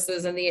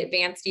services and the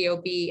advanced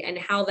EOB and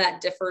how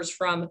that differs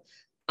from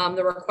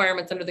the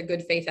requirements under the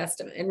good faith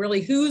estimate, and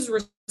really who's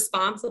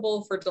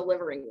responsible for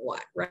delivering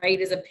what,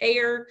 right? Is a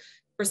payer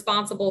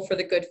responsible for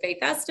the good faith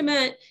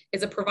estimate?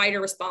 Is a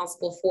provider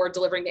responsible for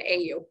delivering the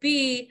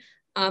AEOB?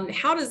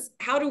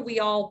 How do we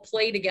all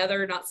play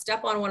together, not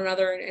step on one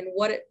another, and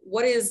what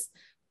is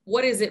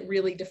it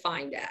really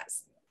defined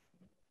as?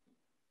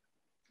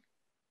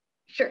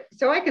 Sure,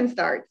 so I can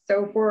start.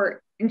 So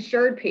for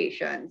insured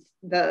patients,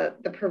 the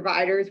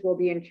providers will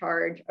be in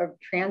charge of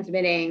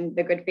transmitting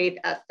the good faith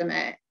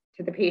estimate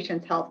to the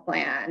patient's health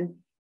plan.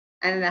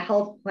 And the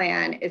health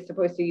plan is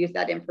supposed to use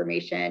that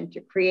information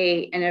to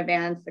create an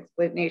advanced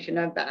explanation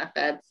of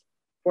benefits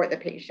for the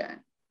patient.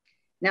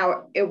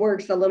 Now, it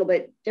works a little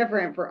bit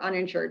different for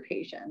uninsured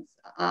patients.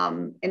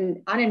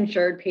 In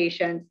uninsured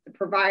patients, the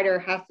provider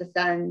has to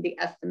send the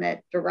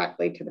estimate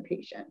directly to the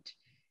patient.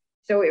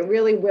 So it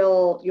really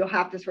you'll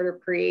have to sort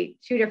of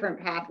create two different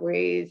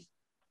pathways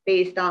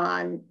based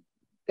on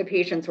the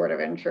patient's sort of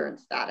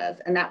insurance status.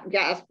 And that,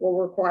 yes,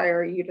 will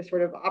require you to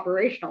sort of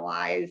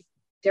operationalize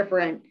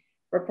different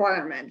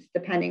requirements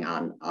depending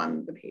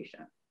on the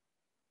patient.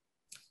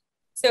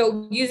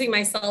 So using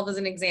myself as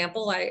an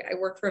example, I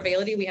work for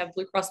Availity. We have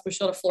Blue Cross Blue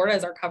Shield of Florida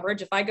as our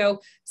coverage. If I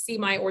go see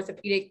my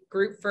orthopedic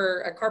group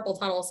for a carpal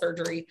tunnel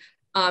surgery,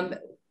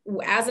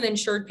 as an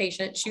insured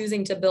patient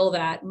choosing to bill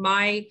that,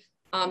 my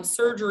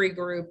surgery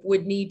group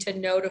would need to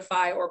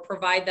notify or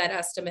provide that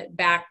estimate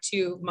back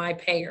to my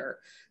payer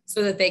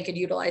so that they could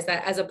utilize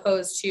that, as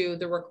opposed to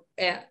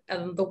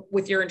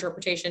with your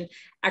interpretation,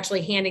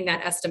 actually handing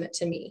that estimate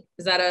to me.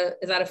 Is that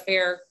a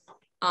fair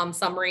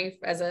summary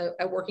as a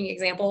working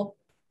example?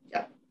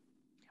 Yeah.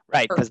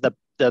 Right, because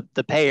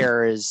the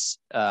payer is,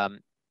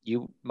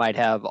 you might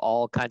have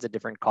all kinds of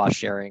different cost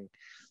sharing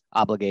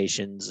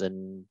obligations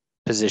and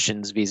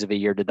positions vis-a-vis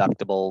your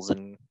deductibles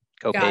and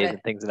copays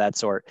and things of that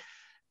sort.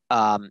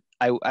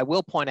 I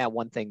will point out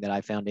one thing that I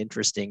found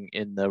interesting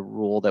in the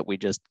rule that we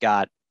just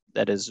got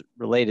that is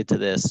related to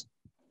this.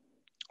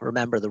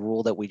 Remember, the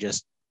rule that we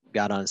just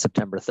got on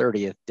September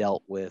 30th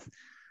dealt with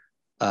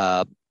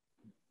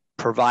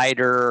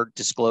provider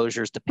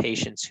disclosures to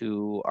patients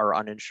who are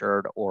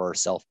uninsured or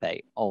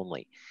self-pay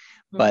only.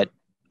 Mm-hmm.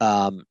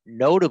 But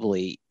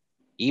notably,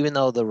 even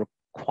though the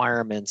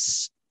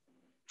requirements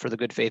for the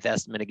good faith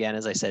estimate, again,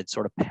 as I said,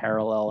 sort of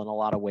parallel in a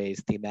lot of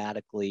ways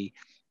thematically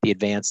the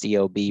advanced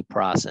EOB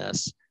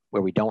process,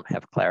 where we don't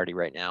have clarity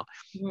right now.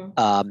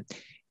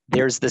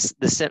 There's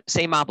the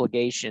same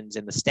obligations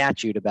in the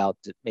statute about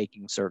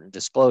making certain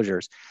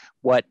disclosures.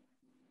 What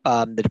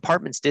the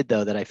departments did,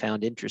 though, that I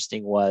found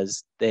interesting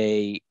was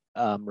they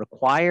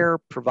require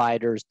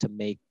providers to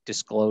make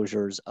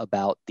disclosures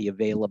about the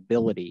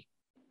availability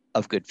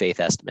of good faith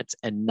estimates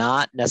and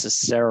not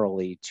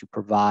necessarily to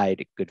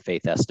provide good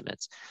faith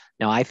estimates.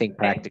 Now, I think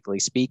practically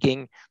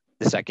speaking,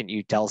 the second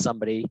you tell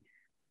somebody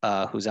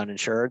who's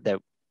uninsured that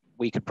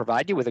we could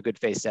provide you with a good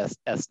faith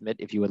estimate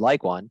if you would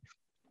like one,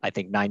 I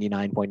think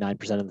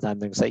 99.9% of the time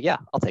they're going to say, yeah,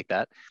 I'll take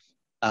that.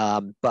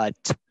 But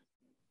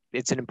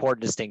it's an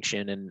important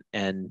distinction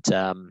and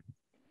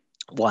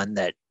one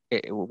that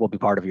it will be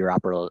part of your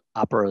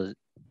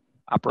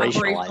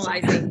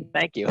operationalizing.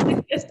 Thank you.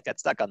 Got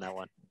stuck on that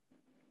one.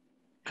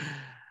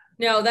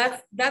 No,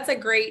 that's a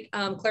great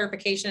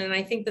clarification. And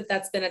I think that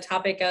that's been a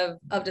topic of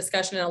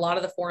discussion in a lot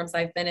of the forums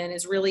I've been in,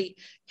 is really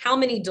how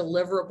many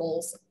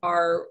deliverables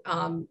are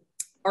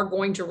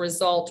going to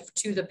result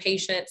to the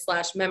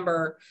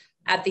patient/member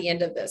at the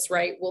end of this,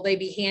 right? Will they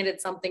be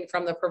handed something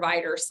from the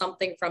provider,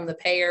 something from the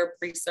payer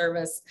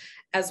pre-service,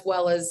 as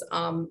well as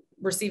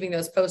receiving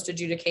those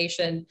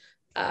post-adjudication?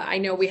 I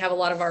know we have a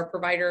lot of our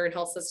provider and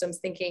health systems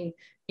thinking,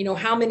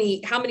 how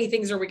many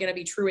things are we going to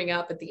be truing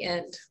up at the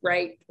end,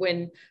 right?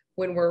 When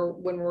we're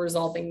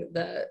resolving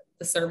the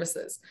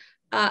services.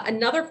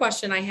 Another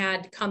question I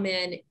had come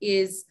in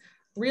is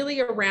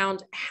really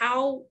around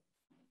how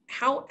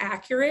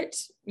accurate,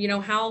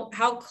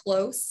 how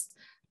close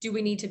do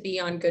we need to be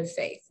on good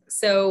faith?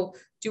 So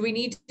do we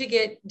need to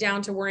get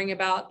down to worrying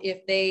about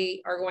if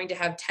they are going to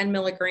have 10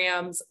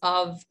 milligrams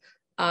of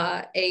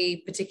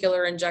a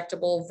particular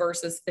injectable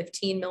versus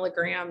 15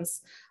 milligrams?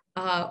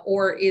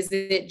 Or is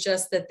it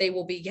just that they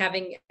will be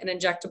having an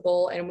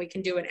injectable and we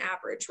can do an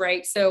average,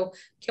 right? So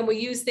can we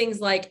use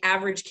things like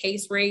average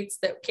case rates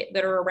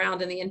that are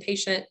around in the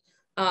inpatient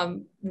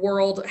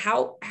world?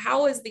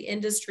 How is the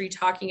industry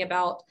talking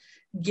about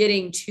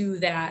getting to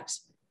that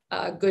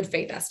good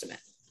faith estimate?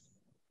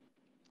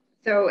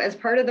 So as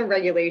part of the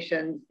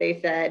regulations,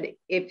 they said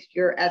if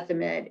your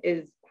estimate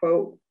is,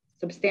 quote,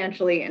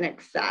 substantially in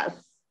excess,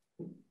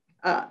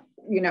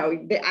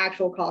 the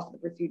actual cost of the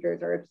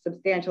procedures are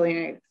substantially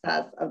in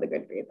excess of the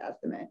good faith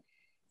estimate.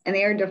 And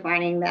they are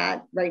defining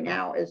that right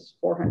now as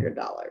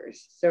 $400.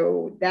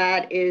 So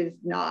that is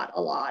not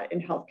a lot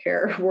in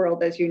healthcare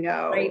world, as you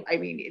know. Right. I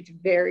mean, it's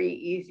very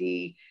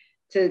easy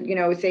to,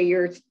 say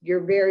your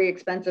very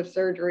expensive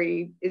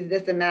surgery is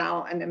this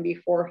amount and then be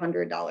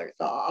 $400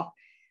 off.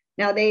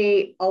 Now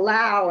they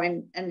allow,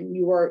 and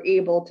you are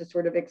able to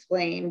sort of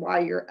explain why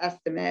your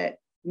estimate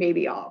may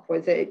be off.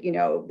 Was it,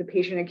 the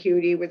patient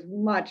acuity was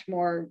much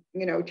more,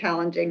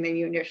 challenging than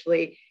you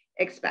initially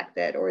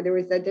expected, or there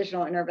was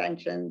additional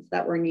interventions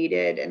that were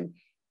needed, and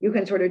you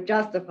can sort of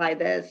justify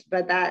this,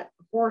 but that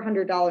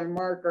 $400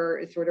 marker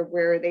is sort of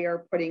where they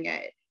are putting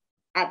it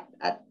at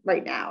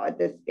right now at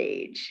this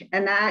stage.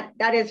 And that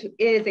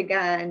is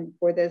again,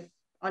 for this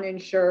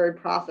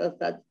uninsured process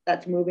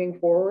that's moving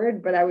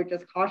forward. But I would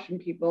just caution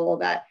people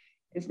that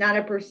it's not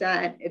a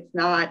percent. It's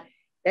not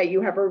that you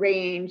have a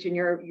range and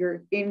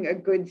you're in a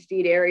good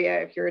steed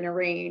area if you're in a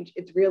range.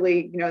 It's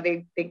really,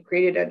 they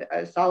created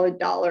a solid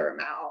dollar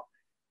amount,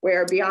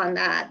 where beyond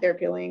that, they're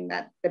feeling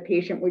that the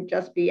patient would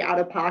just be out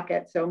of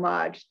pocket so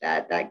much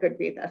that that good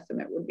faith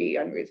estimate would be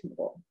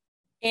unreasonable.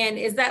 And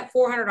is that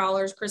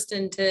 $400,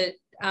 Kristen,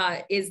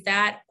 is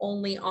that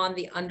only on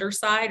the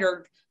underside,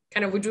 or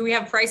kind of, do we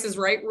have prices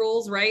right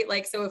rules, right?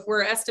 Like, so if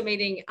we're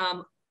estimating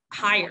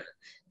higher,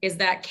 is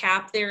that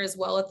cap there as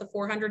well at the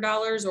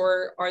 $400,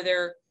 or are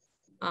there?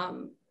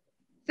 So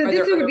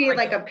this would be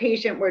like a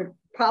patient would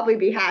probably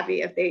be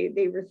happy if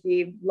they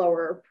received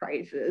lower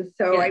prices.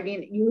 So, yeah. I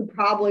mean, you would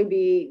probably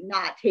be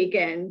not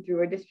taken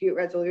through a dispute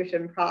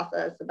resolution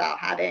process about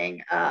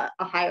having a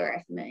higher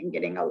estimate and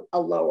getting a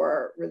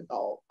lower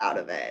result out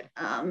of it.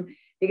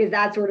 Because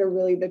that's sort of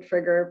really the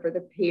trigger for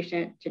the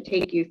patient to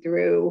take you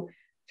through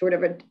sort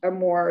of a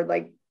more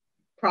like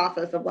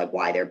process of like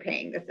why they're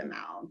paying this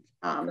amount.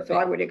 So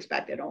I would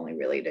expect it only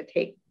really to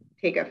take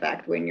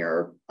effect when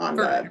you're on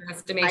the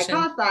high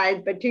cost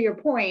side. But to your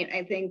point,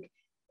 I think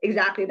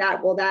exactly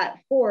that. Will that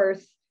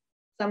force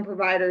some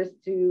providers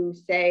to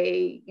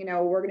say,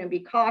 we're going to be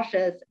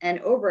cautious and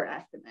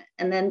overestimate?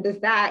 And then does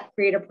that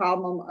create a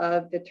problem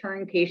of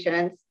deterring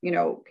patients,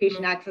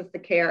 patient access to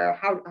care?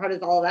 How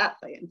does all that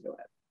play into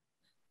it?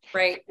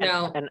 Right.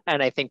 No.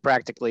 And I think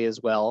practically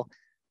as well,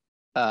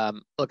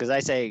 look, as I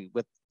say,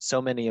 with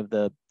so many of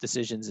the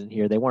decisions in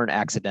here, they weren't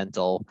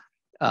accidental.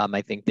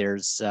 I think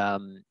there's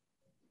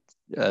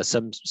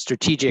some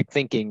strategic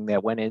thinking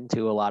that went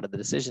into a lot of the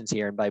decisions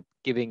here. And by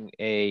giving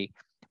a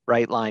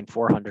bright line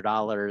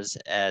 $400,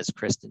 as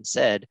Kristen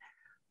said,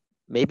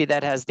 maybe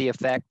that has the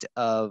effect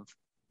of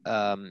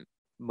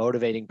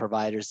motivating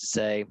providers to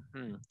say,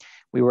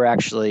 we were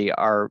actually,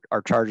 our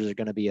charges are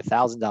going to be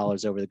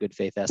 $1,000 over the good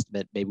faith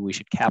estimate. Maybe we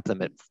should cap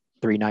them at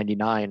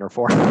 $399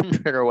 or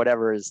 $400 or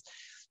whatever is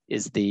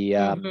is the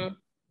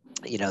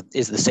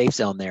is the safe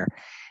zone there.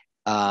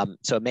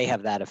 So it may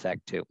have that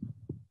effect too.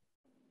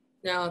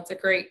 No, it's a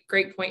great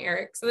point,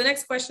 Eric. So the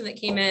next question that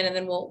came in, and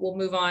then we'll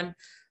move on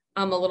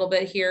a little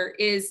bit here,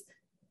 is,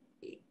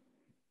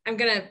 I'm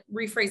going to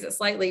rephrase it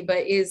slightly,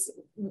 but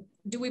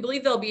do we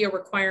believe there'll be a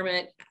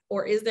requirement,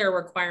 or is there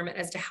a requirement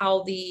as to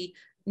how the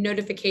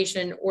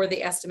notification or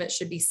the estimate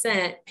should be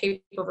sent,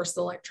 paper versus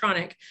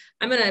electronic?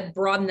 I'm going to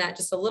broaden that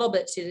just a little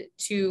bit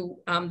to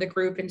the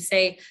group and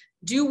say,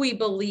 do we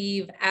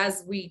believe,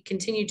 as we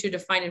continue to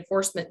define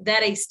enforcement,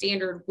 that a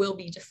standard will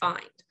be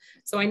defined?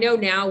 So I know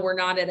now we're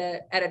not at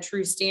a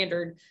true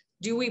standard.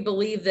 Do we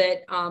believe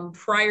that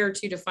prior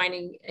to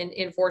defining an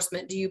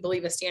enforcement, do you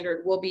believe a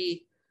standard will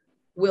be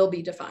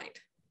defined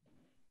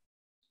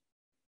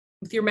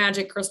with your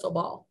magic crystal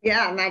ball?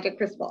 Yeah, magic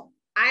crystal ball.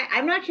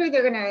 I'm not sure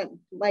they're gonna,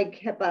 like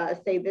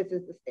HIPAA, say this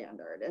is the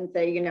standard and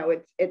say,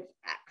 it's X.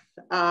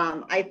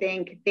 I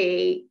think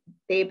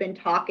they've been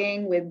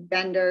talking with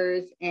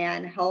vendors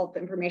and health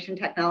information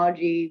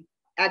technology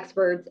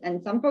experts,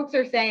 and some folks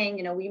are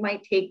saying, we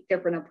might take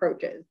different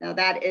approaches. Now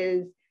that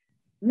is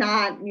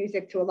not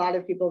music to a lot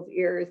of people's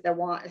ears that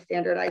want a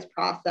standardized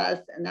process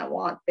and that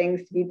want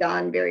things to be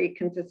done very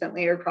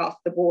consistently across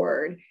the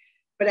board.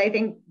 But I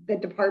think the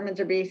departments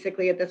are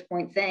basically at this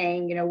point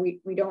saying,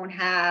 we don't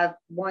have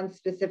one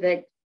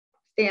specific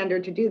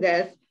standard to do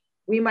this.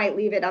 We might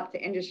leave it up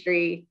to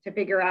industry to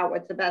figure out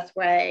what's the best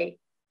way,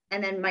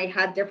 and then might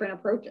have different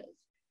approaches.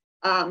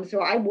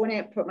 So I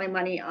wouldn't put my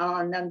money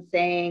on them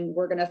saying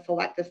we're going to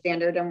select a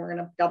standard and we're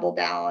going to double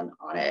down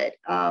on it.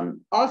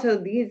 Also,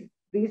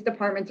 these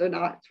departments are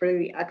not sort of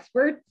the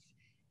experts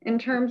in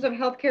terms of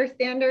healthcare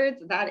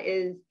standards. That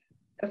is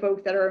the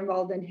folks that are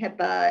involved in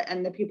HIPAA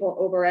and the people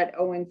over at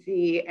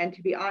ONC. And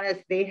to be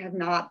honest, they have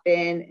not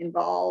been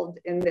involved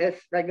in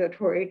this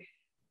regulatory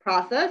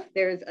process.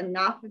 There's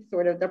enough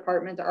sort of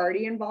departments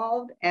already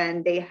involved,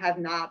 and they have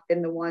not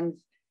been the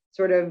ones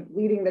sort of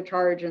leading the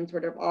charge and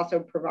sort of also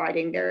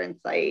providing their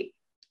insight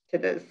to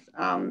this,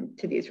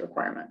 to these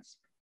requirements.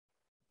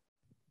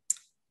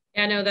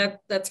 Yeah, no,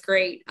 that's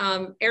great.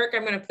 Eric,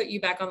 I'm going to put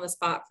you back on the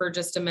spot for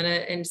just a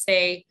minute and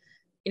say,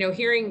 you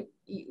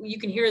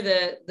can hear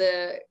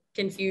the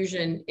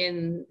confusion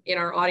in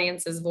our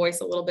audience's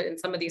voice a little bit in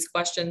some of these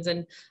questions,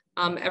 and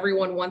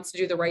everyone wants to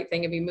do the right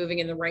thing and be moving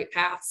in the right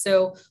path.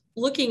 So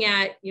looking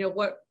at,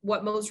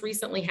 what most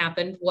recently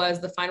happened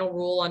was the final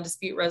rule on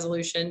dispute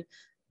resolution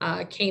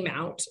came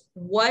out.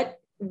 What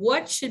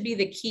should be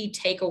the key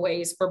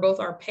takeaways for both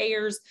our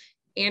payers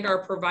and our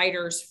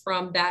providers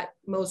from that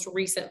most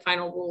recent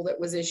final rule that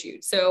was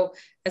issued? So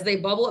as they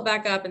bubble it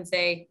back up and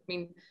say,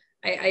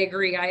 I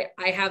agree.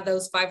 I have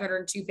those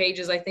 502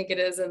 pages, I think it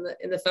is, in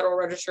the Federal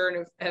Register,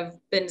 and have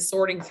been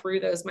sorting through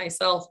those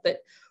myself. But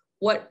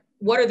what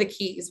are the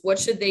keys? What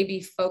should they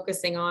be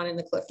focusing on in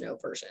the Cliff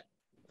Note version?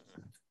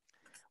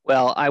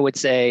 Well, I would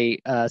say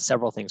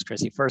several things,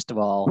 Krisi. First of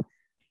all,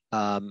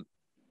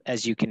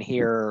 as you can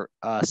hear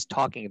us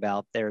talking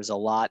about, there's a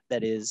lot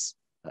that is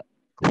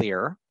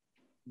clear,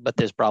 but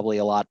there's probably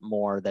a lot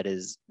more that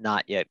is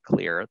not yet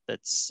clear,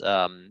 that's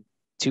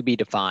to be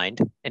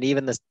defined. And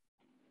even the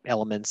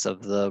elements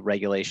of the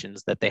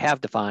regulations that they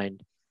have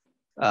defined,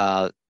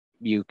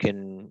 you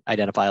can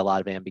identify a lot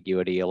of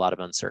ambiguity, a lot of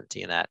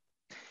uncertainty in that.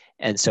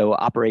 And so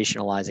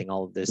operationalizing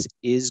all of this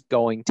is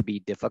going to be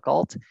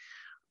difficult.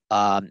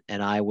 And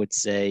I would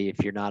say,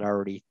 if you're not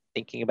already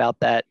thinking about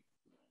that,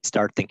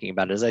 start thinking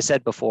about it. As I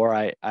said before,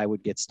 I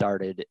would get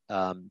started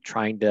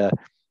trying to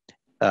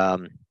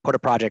put a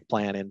project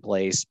plan in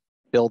place,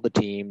 build the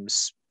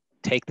teams,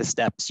 take the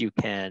steps you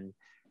can,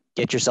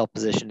 get yourself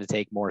positioned to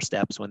take more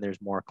steps when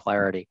there's more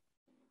clarity.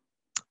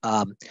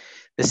 The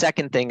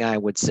second thing I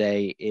would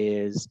say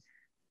is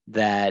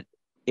that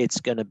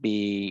it's going to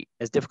be,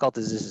 as difficult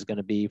as this is going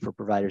to be for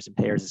providers and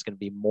payers, it's going to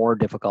be more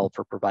difficult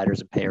for providers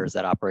and payers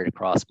that operate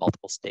across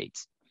multiple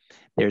states.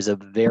 There's a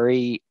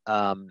very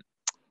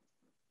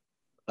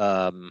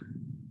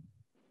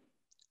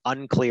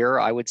unclear,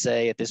 I would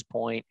say at this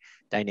point,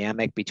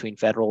 dynamic between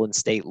federal and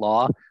state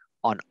law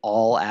on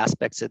all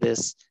aspects of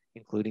this,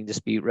 including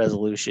dispute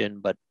resolution,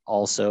 but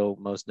also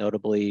most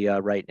notably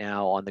right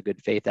now on the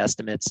good faith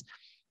estimates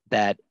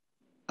that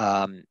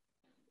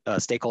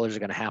stakeholders are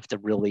going to have to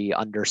really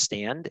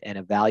understand and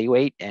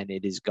evaluate, and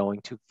it is going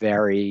to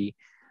vary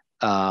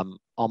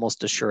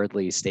almost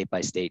assuredly state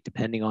by state,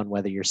 depending on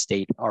whether your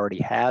state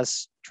already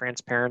has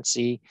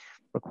transparency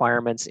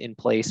requirements in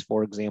place,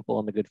 for example,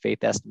 on the good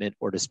faith estimate,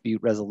 or dispute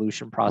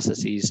resolution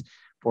processes,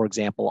 for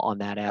example, on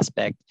that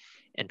aspect,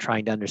 and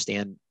trying to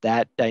understand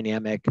that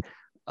dynamic,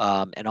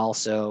 and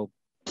also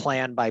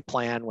plan by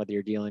plan, whether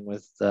you're dealing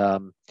with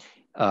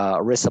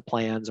ERISA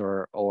plans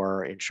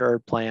or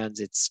insured plans.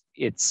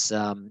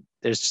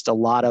 There's just a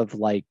lot of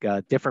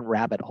different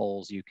rabbit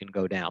holes you can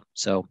go down.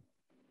 So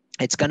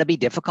it's going to be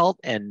difficult,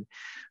 and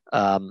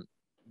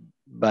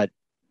but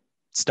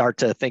start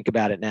to think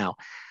about it now.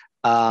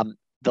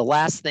 The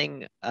last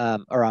thing,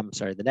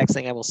 the next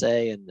thing I will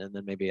say, and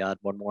then maybe add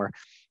one more,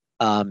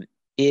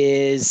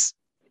 is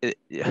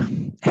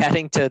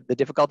adding to the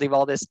difficulty of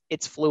all this,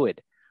 it's fluid.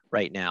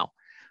 right now.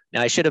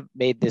 Now, I should have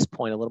made this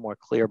point a little more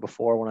clear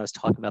before when I was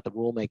talking about the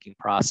rulemaking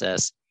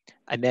process.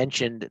 I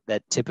mentioned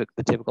that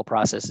the typical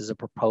process is a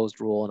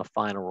proposed rule and a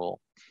final rule.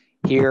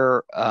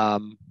 Here,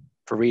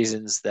 for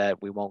reasons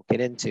that we won't get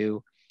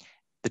into,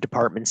 the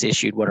department's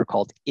issued what are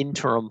called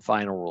interim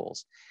final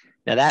rules.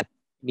 Now, that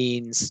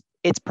means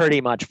it's pretty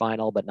much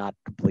final, but not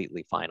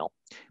completely final.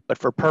 But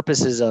for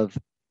purposes of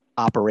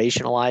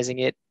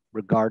operationalizing it,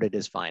 regard it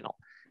as final,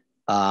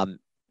 and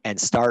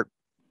start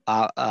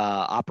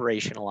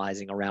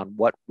operationalizing around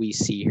what we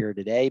see here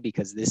today,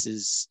 because this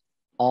is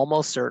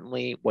almost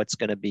certainly what's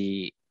going to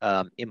be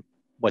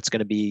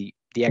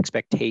the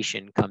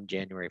expectation come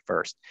January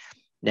 1st.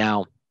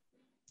 Now,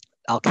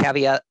 I'll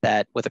caveat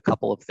that with a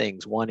couple of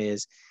things. One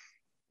is,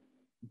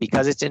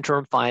 because it's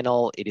interim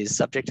final, it is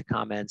subject to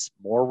comments.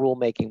 More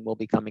rulemaking will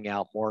be coming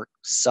out. More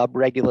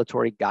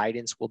sub-regulatory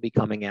guidance will be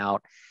coming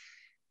out.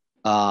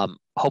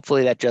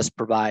 Hopefully that just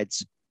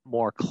provides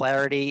more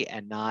clarity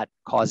and not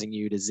causing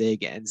you to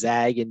zig and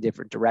zag in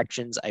different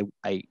directions.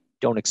 I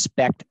don't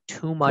expect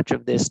too much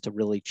of this to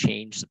really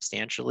change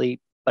substantially,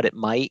 but it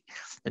might.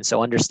 And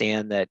so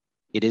understand that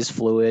it is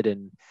fluid,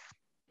 and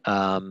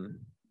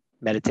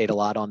meditate a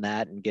lot on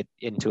that and get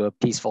into a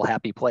peaceful,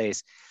 happy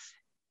place.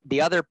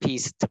 The other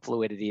piece to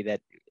fluidity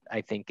that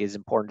I think is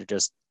important to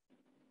just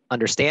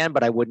understand,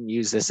 but I wouldn't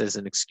use this as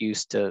an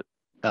excuse to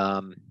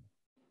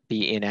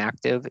be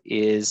inactive,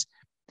 is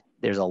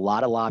there's a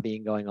lot of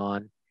lobbying going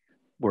on.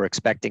 We're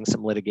expecting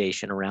some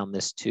litigation around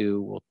this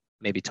too. We'll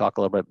maybe talk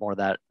a little bit more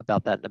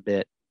about that in a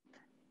bit.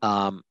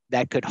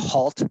 That could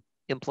halt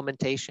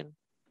implementation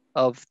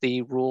of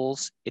the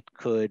rules. It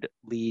could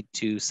lead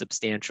to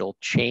substantial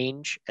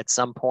change at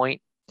some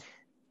point.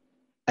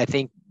 I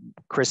think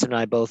Kristen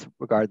and I both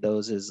regard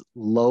those as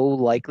low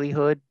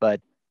likelihood, but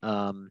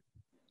right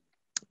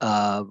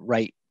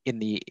in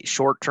the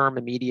short-term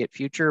immediate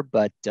future,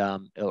 but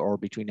or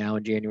between now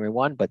and January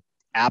 1, but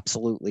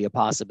absolutely a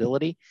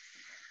possibility.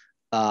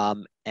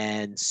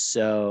 And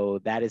so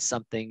that is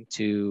something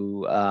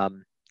to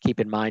keep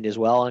in mind as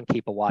well, and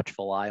keep a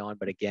watchful eye on,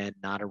 but again,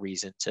 not a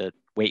reason to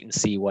wait and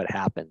see what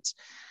happens.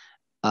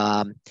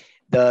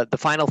 The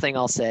final thing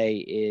I'll say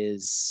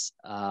is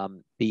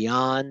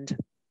beyond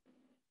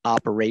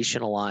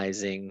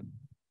operationalizing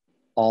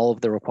all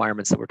of the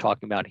requirements that we're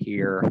talking about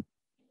here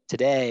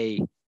today,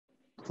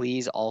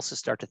 please also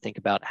start to think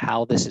about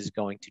how this is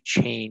going to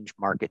change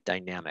market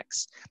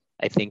dynamics.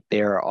 I think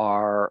there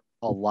are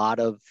a lot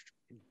of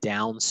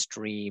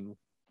downstream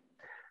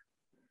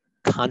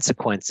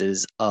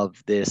consequences of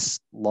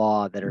this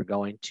law that are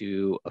going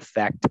to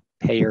affect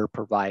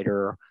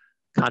payer-provider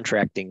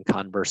contracting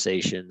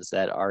conversations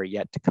that are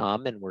yet to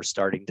come, and we're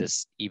starting to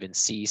even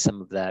see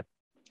some of that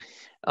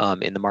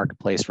in the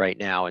marketplace right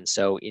now. And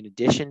so in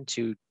addition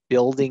to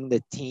building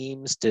the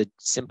teams to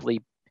simply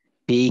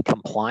be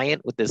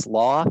compliant with this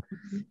law,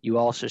 you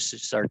also should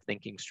start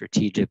thinking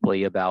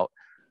strategically about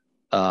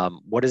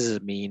what does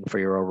it mean for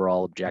your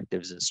overall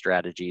objectives and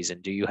strategies,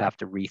 and do you have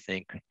to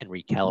rethink and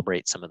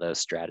recalibrate some of those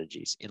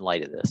strategies in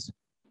light of this?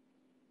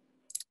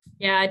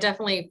 Yeah,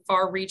 definitely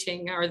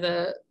far-reaching are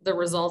the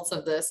results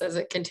of this as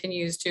it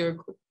continues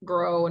to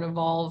grow and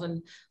evolve.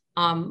 And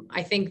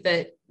I think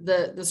that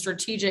the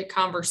strategic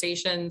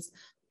conversations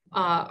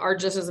are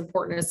just as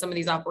important as some of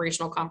these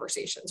operational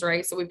conversations,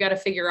 right? So we've got to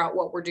figure out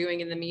what we're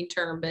doing in the mean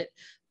term, but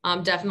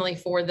definitely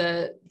for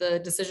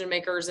the decision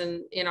makers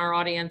in our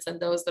audience and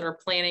those that are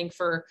planning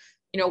for,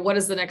 what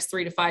does the next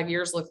 3 to 5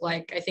 years look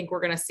like? I think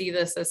we're going to see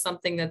this as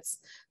something that's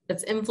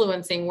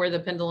influencing where the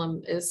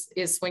pendulum is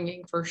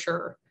swinging for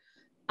sure.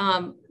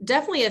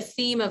 Definitely a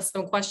theme of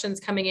some questions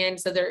coming in.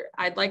 So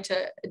I'd like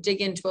to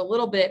dig into a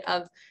little bit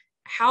of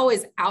how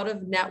is out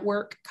of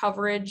network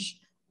coverage,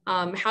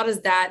 how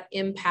does that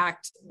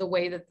impact the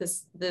way that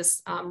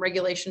this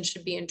regulation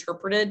should be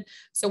interpreted?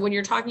 So when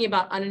you're talking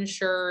about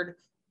uninsured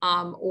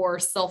or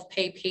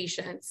self-pay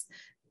patients,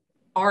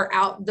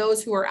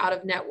 those who are out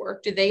of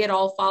network, do they at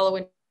all follow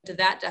into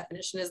that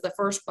definition is the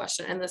first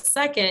question. And the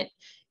second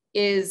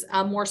is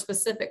a more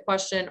specific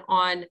question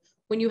on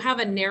when you have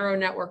a narrow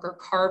network or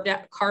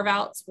carve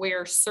outs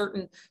where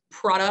certain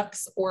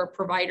products or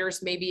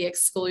providers may be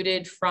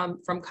excluded from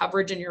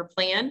coverage in your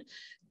plan,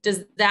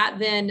 does that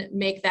then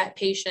make that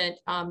patient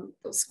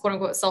quote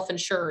unquote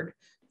self-insured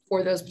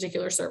for those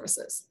particular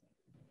services?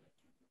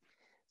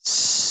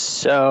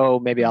 So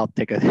maybe I'll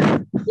take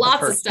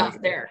lots of stuff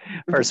there.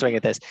 First swing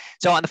at this.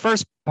 So on the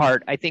first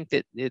part, I think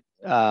that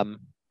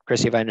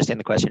Krisi, if I understand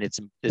the question,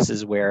 this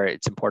is where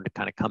it's important to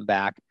kind of come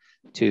back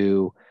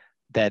to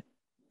that.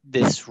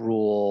 This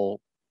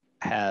rule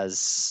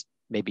has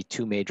maybe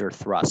two major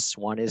thrusts.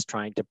 One is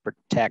trying to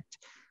protect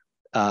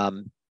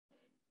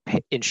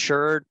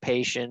insured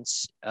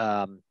patients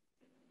from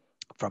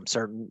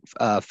certain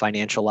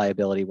financial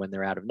liability when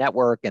they're out of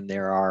network, and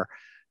there are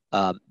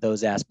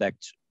those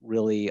aspects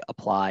really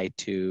apply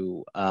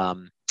to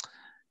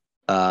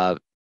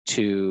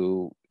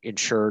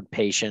insured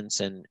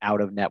patients and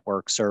out of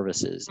network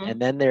services. Mm-hmm.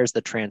 And then there's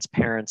the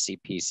transparency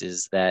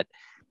pieces that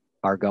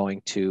are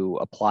going to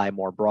apply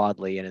more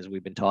broadly, and as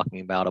we've been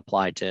talking about,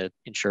 apply to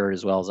insured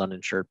as well as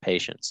uninsured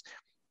patients,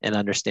 and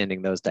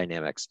understanding those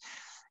dynamics.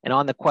 And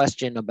on the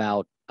question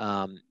about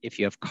if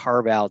you have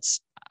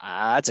carve-outs,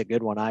 that's a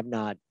good one. I've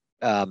not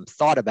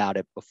thought about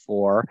it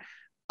before.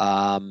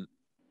 I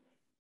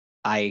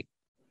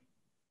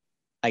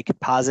could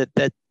posit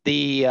that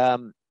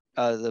the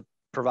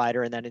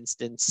provider in that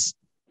instance,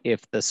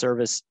 if the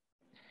service,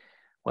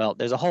 well,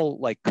 there's a whole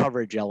like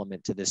coverage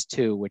element to this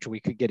too, which we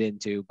could get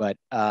into, but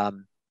I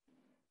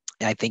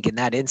think in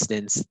that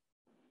instance,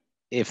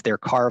 if they're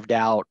carved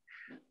out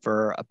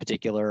for a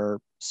particular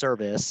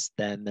service,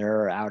 then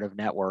they're out of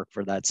network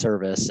for that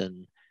service,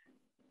 and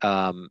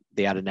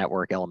the out of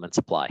network elements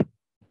apply.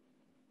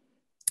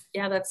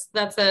 Yeah,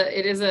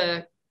 it is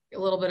a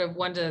little bit of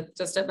one to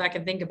step back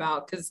and think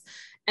about, because,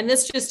 and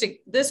this just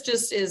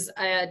is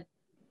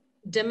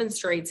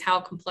demonstrates how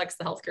complex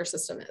the healthcare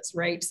system is,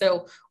 right?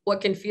 So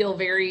what can feel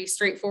very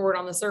straightforward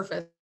on the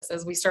surface,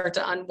 as we start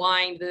to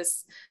unwind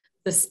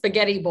the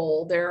spaghetti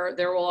bowl, there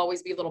will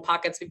always be little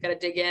pockets we've got to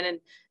dig in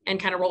and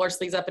kind of roll our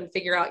sleeves up and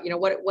figure out,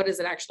 what does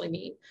it actually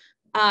mean?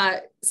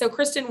 So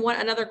Kristen,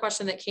 another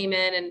question that came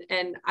in,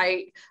 and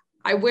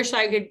I wish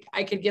I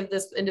could give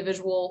this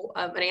individual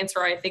an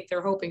answer I think they're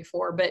hoping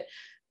for, but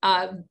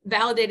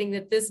validating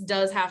that this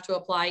does have to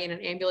apply in an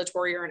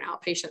ambulatory or an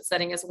outpatient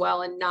setting as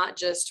well, and not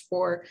just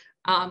for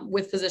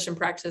with physician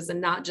practice,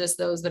 and not just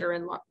those that are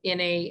in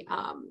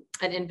an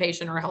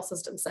inpatient or a health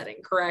system setting,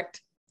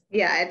 correct?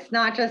 Yeah, it's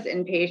not just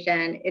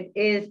inpatient. It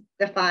is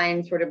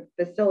defined sort of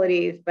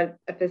facilities, but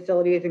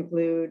facilities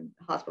include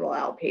hospital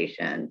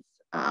outpatients,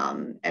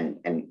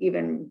 and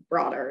even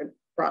broader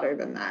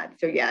than that.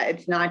 So yeah,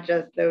 it's not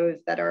just those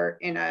that are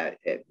in a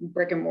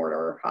brick and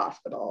mortar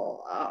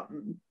hospital.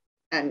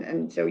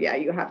 And so yeah,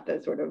 you have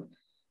to sort of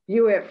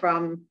view it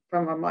from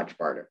a much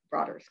broader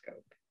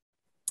scope.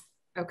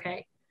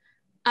 Okay.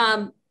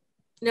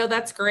 No,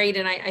 that's great.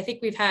 And I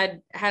think we've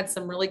had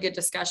some really good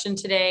discussion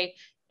today.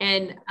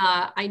 And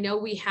I know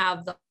we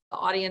have the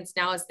audience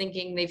now is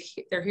thinking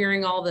they're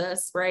hearing all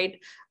this, right?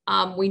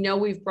 We know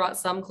we've brought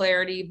some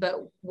clarity, but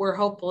we're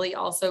hopefully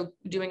also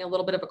doing a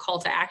little bit of a call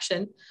to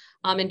action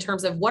in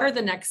terms of what are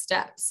the next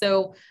steps.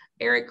 So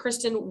Eric,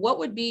 Kristen, what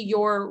would be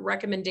your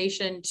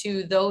recommendation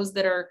to those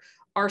that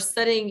are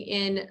sitting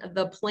in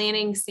the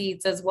planning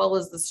seats as well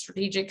as the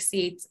strategic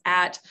seats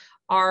at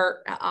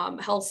our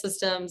health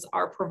systems,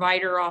 our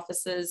provider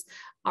offices,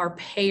 our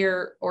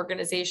payer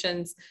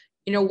organizations?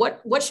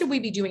 What should we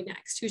be doing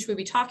next? Who should we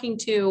be talking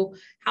to?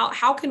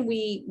 How can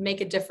we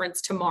make a difference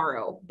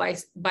tomorrow by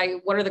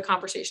what are the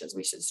conversations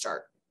we should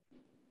start?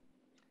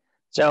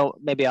 So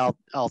maybe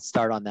I'll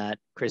start on that,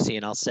 Krisi,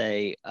 and I'll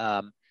say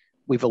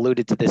we've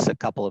alluded to this a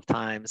couple of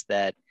times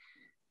that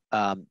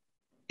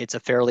it's a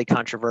fairly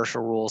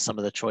controversial rule. Some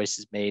of the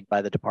choices made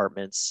by the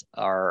departments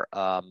are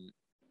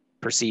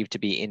perceived to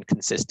be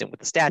inconsistent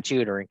with the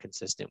statute or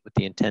inconsistent with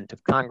the intent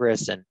of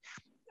Congress. And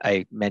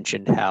I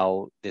mentioned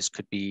how this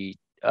could be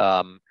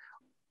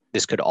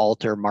this could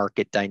alter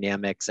market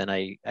dynamics, and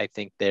I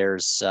think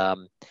there's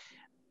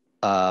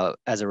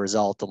as a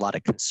result a lot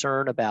of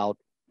concern about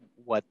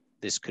what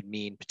this could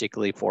mean,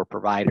 particularly for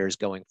providers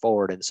going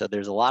forward. And so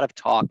there's a lot of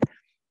talk,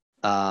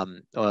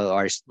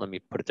 or let me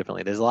put it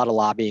differently. There's a lot of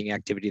lobbying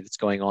activity that's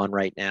going on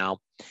right now.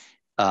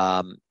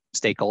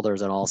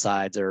 Stakeholders on all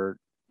sides are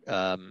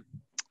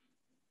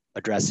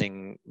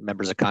addressing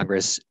members of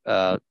Congress,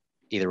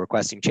 either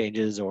requesting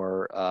changes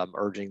or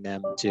urging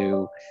them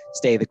to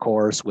stay the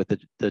course with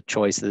the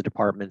choice the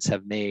departments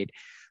have made.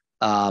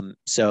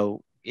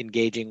 So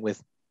engaging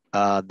with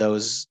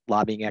those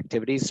lobbying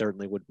activities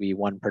certainly would be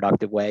one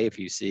productive way if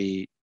you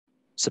see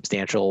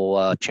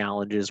substantial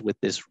challenges with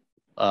this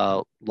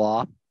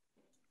law.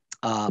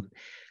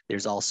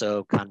 There's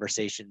also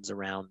conversations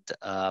around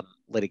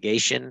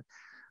litigation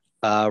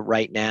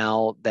right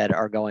now that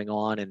are going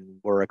on, and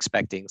we're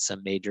expecting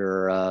some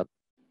major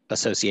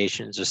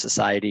associations or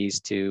societies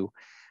to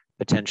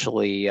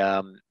potentially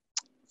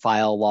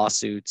file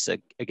lawsuits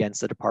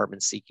against the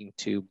department seeking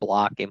to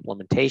block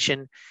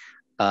implementation.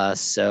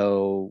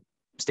 So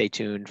stay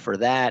tuned for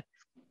that.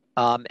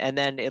 And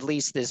then at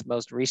least this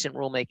most recent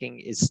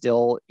rulemaking is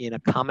still in a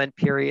comment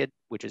period,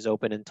 which is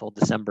open until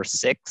December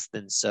 6th.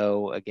 And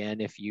so again,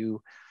 if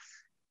you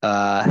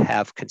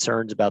have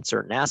concerns about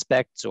certain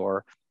aspects,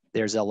 or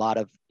there's a lot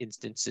of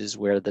instances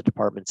where the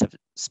departments have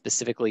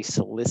specifically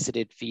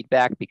solicited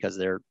feedback because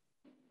they're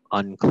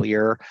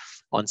unclear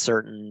on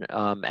certain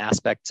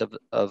aspects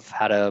of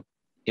how to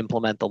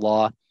implement the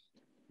law,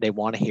 they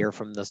want to hear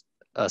from the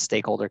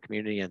stakeholder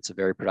community, and it's a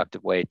very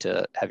productive way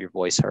to have your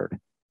voice heard.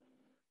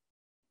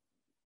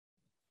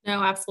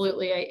 No,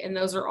 absolutely. And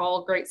those are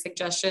all great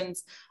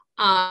suggestions.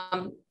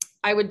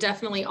 I would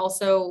definitely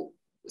also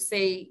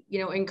say,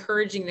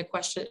 encouraging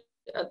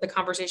the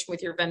conversation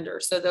with your vendor.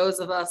 So those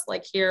of us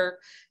like here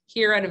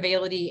at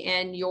Availity,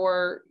 and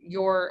your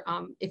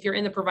if you're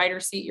in the provider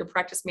seat, your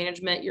practice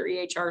management, your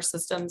EHR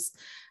systems,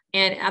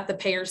 and at the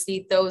payer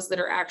seat, those that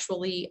are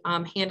actually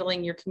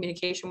handling your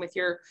communication with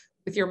your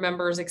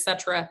members, et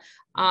cetera.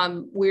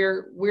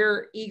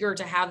 We're eager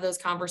to have those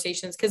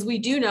conversations because we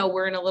do know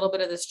we're in a little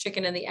bit of this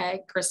chicken and the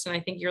egg. Kristen, I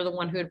think you're the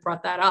one who had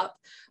brought that up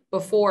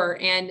before.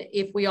 And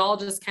if we all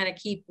just kind of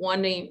keep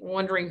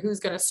wondering who's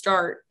going to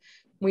start,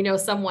 we know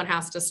someone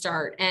has to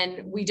start.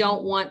 And we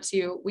don't want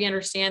to, we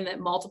understand that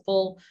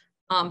multiple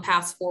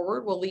paths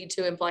forward will lead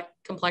to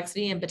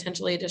complexity and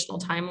potentially additional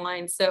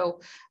timelines. So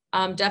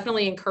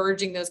definitely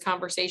encouraging those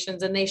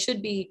conversations, and they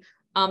should be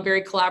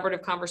very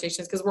collaborative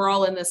conversations because we're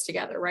all in this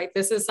together, right?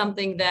 This is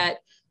something that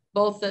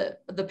both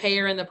the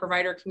payer and the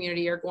provider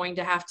community are going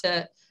to have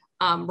to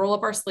roll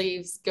up our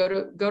sleeves, go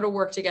to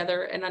work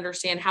together, and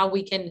understand how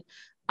we can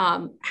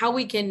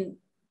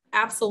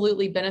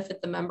absolutely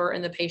benefit the member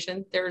and the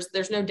patient.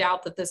 There's no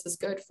doubt that this is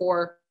good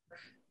for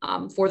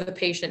the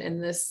patient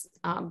in this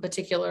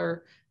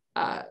particular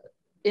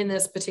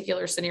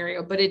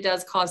scenario, but it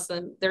does cause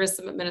there is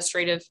some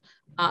administrative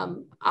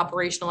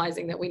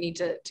operationalizing that we need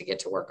to get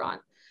to work on.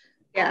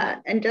 Yeah,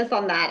 and just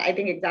on that, I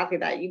think exactly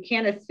that. You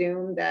can't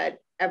assume that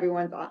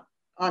everyone's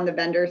on the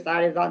vendor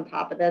side is on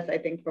top of this. I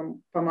think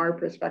from our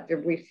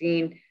perspective, we've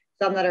seen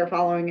some that are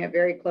following it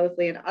very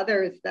closely, and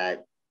others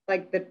that,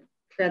 like the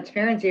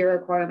transparency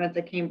requirements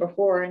that came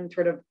before, and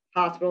sort of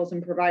hospitals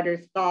and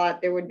providers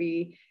thought there would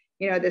be,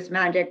 this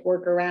magic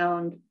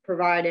workaround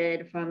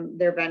provided from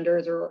their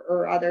vendors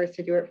or others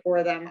to do it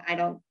for them. I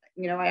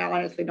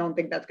honestly don't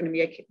think that's going to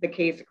be the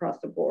case across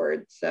the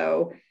board.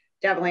 So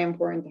definitely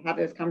important to have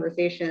those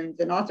conversations.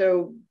 And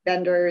also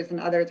vendors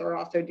and others are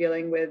also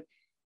dealing with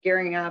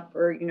gearing up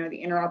for, the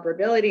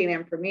interoperability and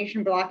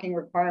information blocking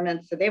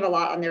requirements. So they have a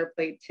lot on their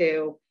plate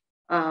too.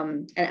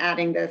 And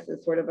adding this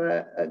as sort of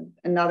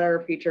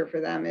another feature for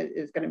them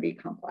is going to be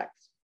complex.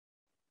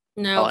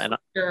 No, and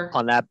sure.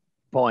 On that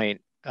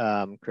point,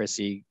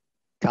 Krisi,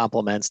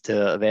 compliments to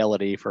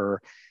Availity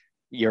for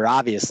you're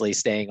obviously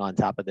staying on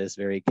top of this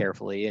very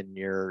carefully, and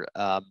you're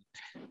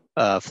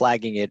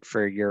flagging it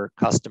for your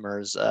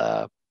customers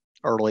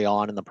early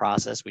on in the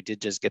process. We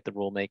did just get the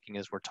rulemaking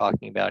as we're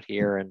talking about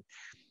here, and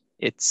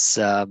it's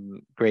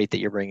great that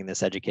you're bringing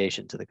this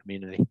education to the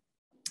community.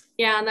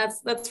 Yeah, and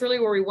that's really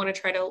where we want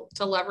to try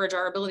to leverage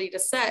our ability to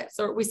set.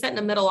 So we set in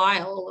a middle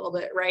aisle a little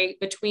bit, right,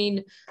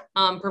 between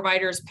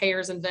providers,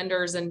 payers, and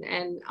vendors, and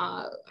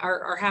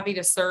are happy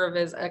to serve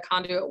as a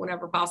conduit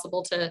whenever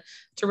possible to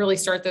really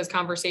start those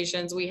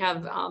conversations. We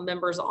have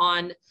members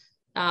on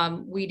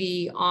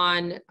WED,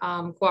 on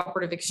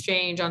Cooperative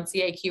Exchange, on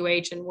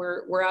CAQH, and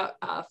we're out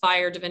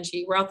Fire,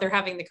 DaVinci. We're out there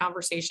having the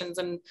conversations,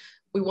 and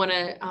we want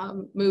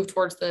to move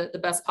towards the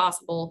best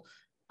possible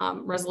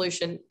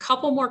resolution.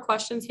 Couple more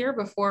questions here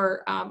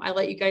before I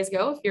let you guys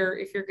go,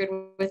 if you're good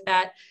with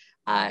that.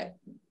 A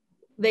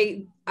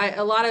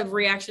lot of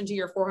reaction to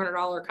your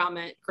 $400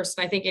 comment,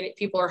 Kristen. I think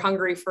people are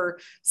hungry for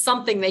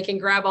something they can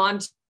grab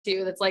onto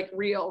that's like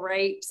real,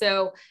 right?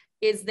 So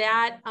is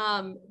that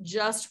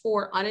just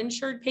for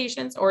uninsured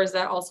patients, or is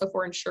that also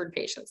for insured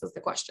patients, is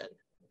the question?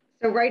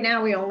 So right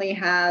now we only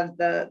have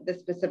the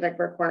specific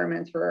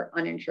requirements for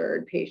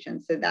uninsured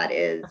patients. So that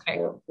is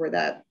okay. for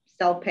that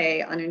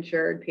self-pay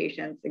uninsured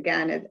patients.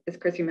 Again, as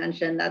Krisi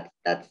mentioned,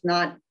 that's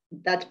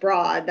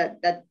broad.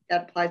 That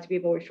applies to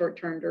people with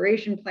short-term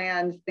duration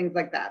plans, things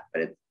like that.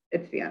 But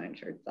it's the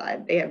uninsured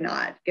side. They have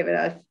not given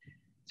us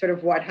sort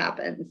of what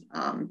happens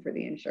for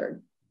the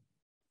insured.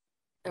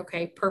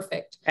 Okay,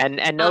 perfect. And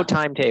no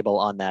timetable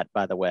on that,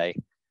 by the way.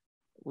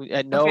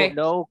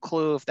 No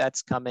clue if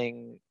that's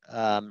coming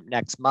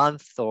next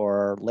month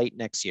or late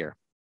next year.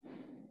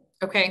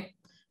 Okay,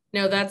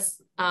 no,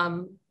 that's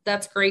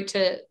great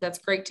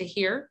to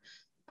hear.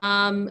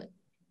 And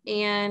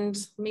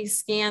let me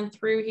scan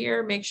through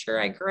here, make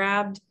sure I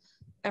grabbed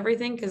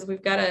everything, because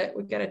we've got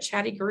a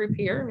chatty group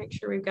here. Make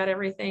sure we've got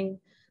everything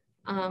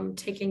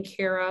taken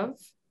care of.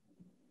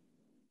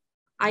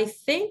 I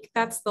think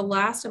that's the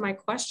last of my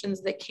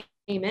questions that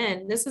came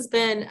in. This has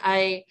been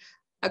a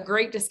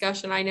great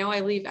discussion. I know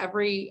I leave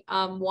every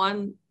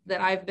one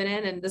that I've been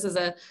in, and this is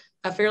a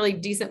fairly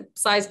decent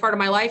sized part of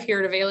my life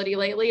here at Availity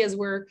lately, as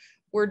we're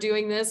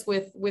doing this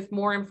with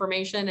more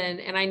information,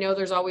 and I know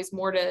there's always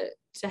more to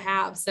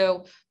have.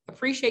 So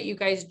appreciate you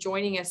guys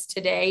joining us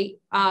today.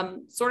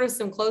 Sort of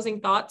some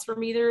closing thoughts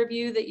from either of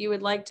you that you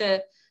would like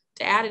to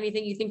add,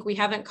 anything you think we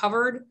haven't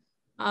covered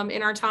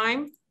in our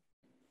time?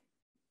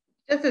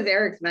 Just as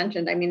Eric's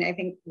mentioned, I mean, I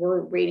think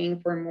we're waiting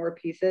for more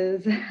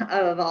pieces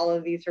of all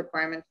of these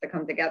requirements to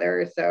come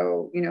together.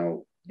 So,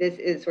 this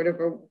is sort of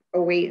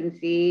a wait and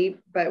see,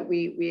 but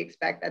we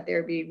expect that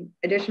there be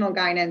additional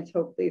guidance,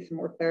 hopefully some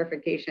more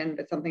clarification,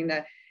 but something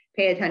to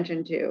pay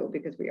attention to,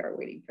 because we are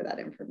waiting for that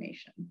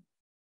information.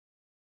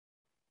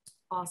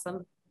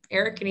 Awesome.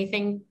 Eric,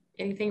 anything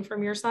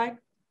from your side?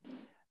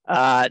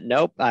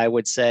 Nope. I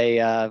would say,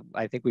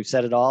 I think we've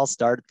said it all.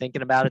 Start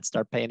thinking about it,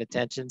 start paying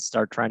attention,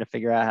 start trying to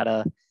figure out how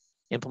to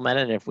implement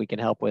it. And if we can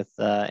help with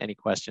any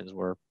questions,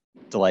 we're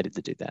delighted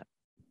to do that.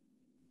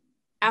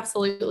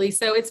 Absolutely.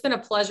 So it's been a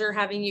pleasure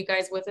having you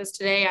guys with us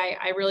today.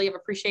 I really have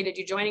appreciated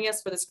you joining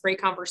us for this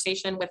great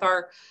conversation with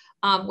our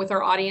with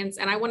our audience.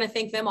 And I want to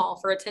thank them all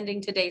for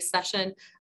attending today's session.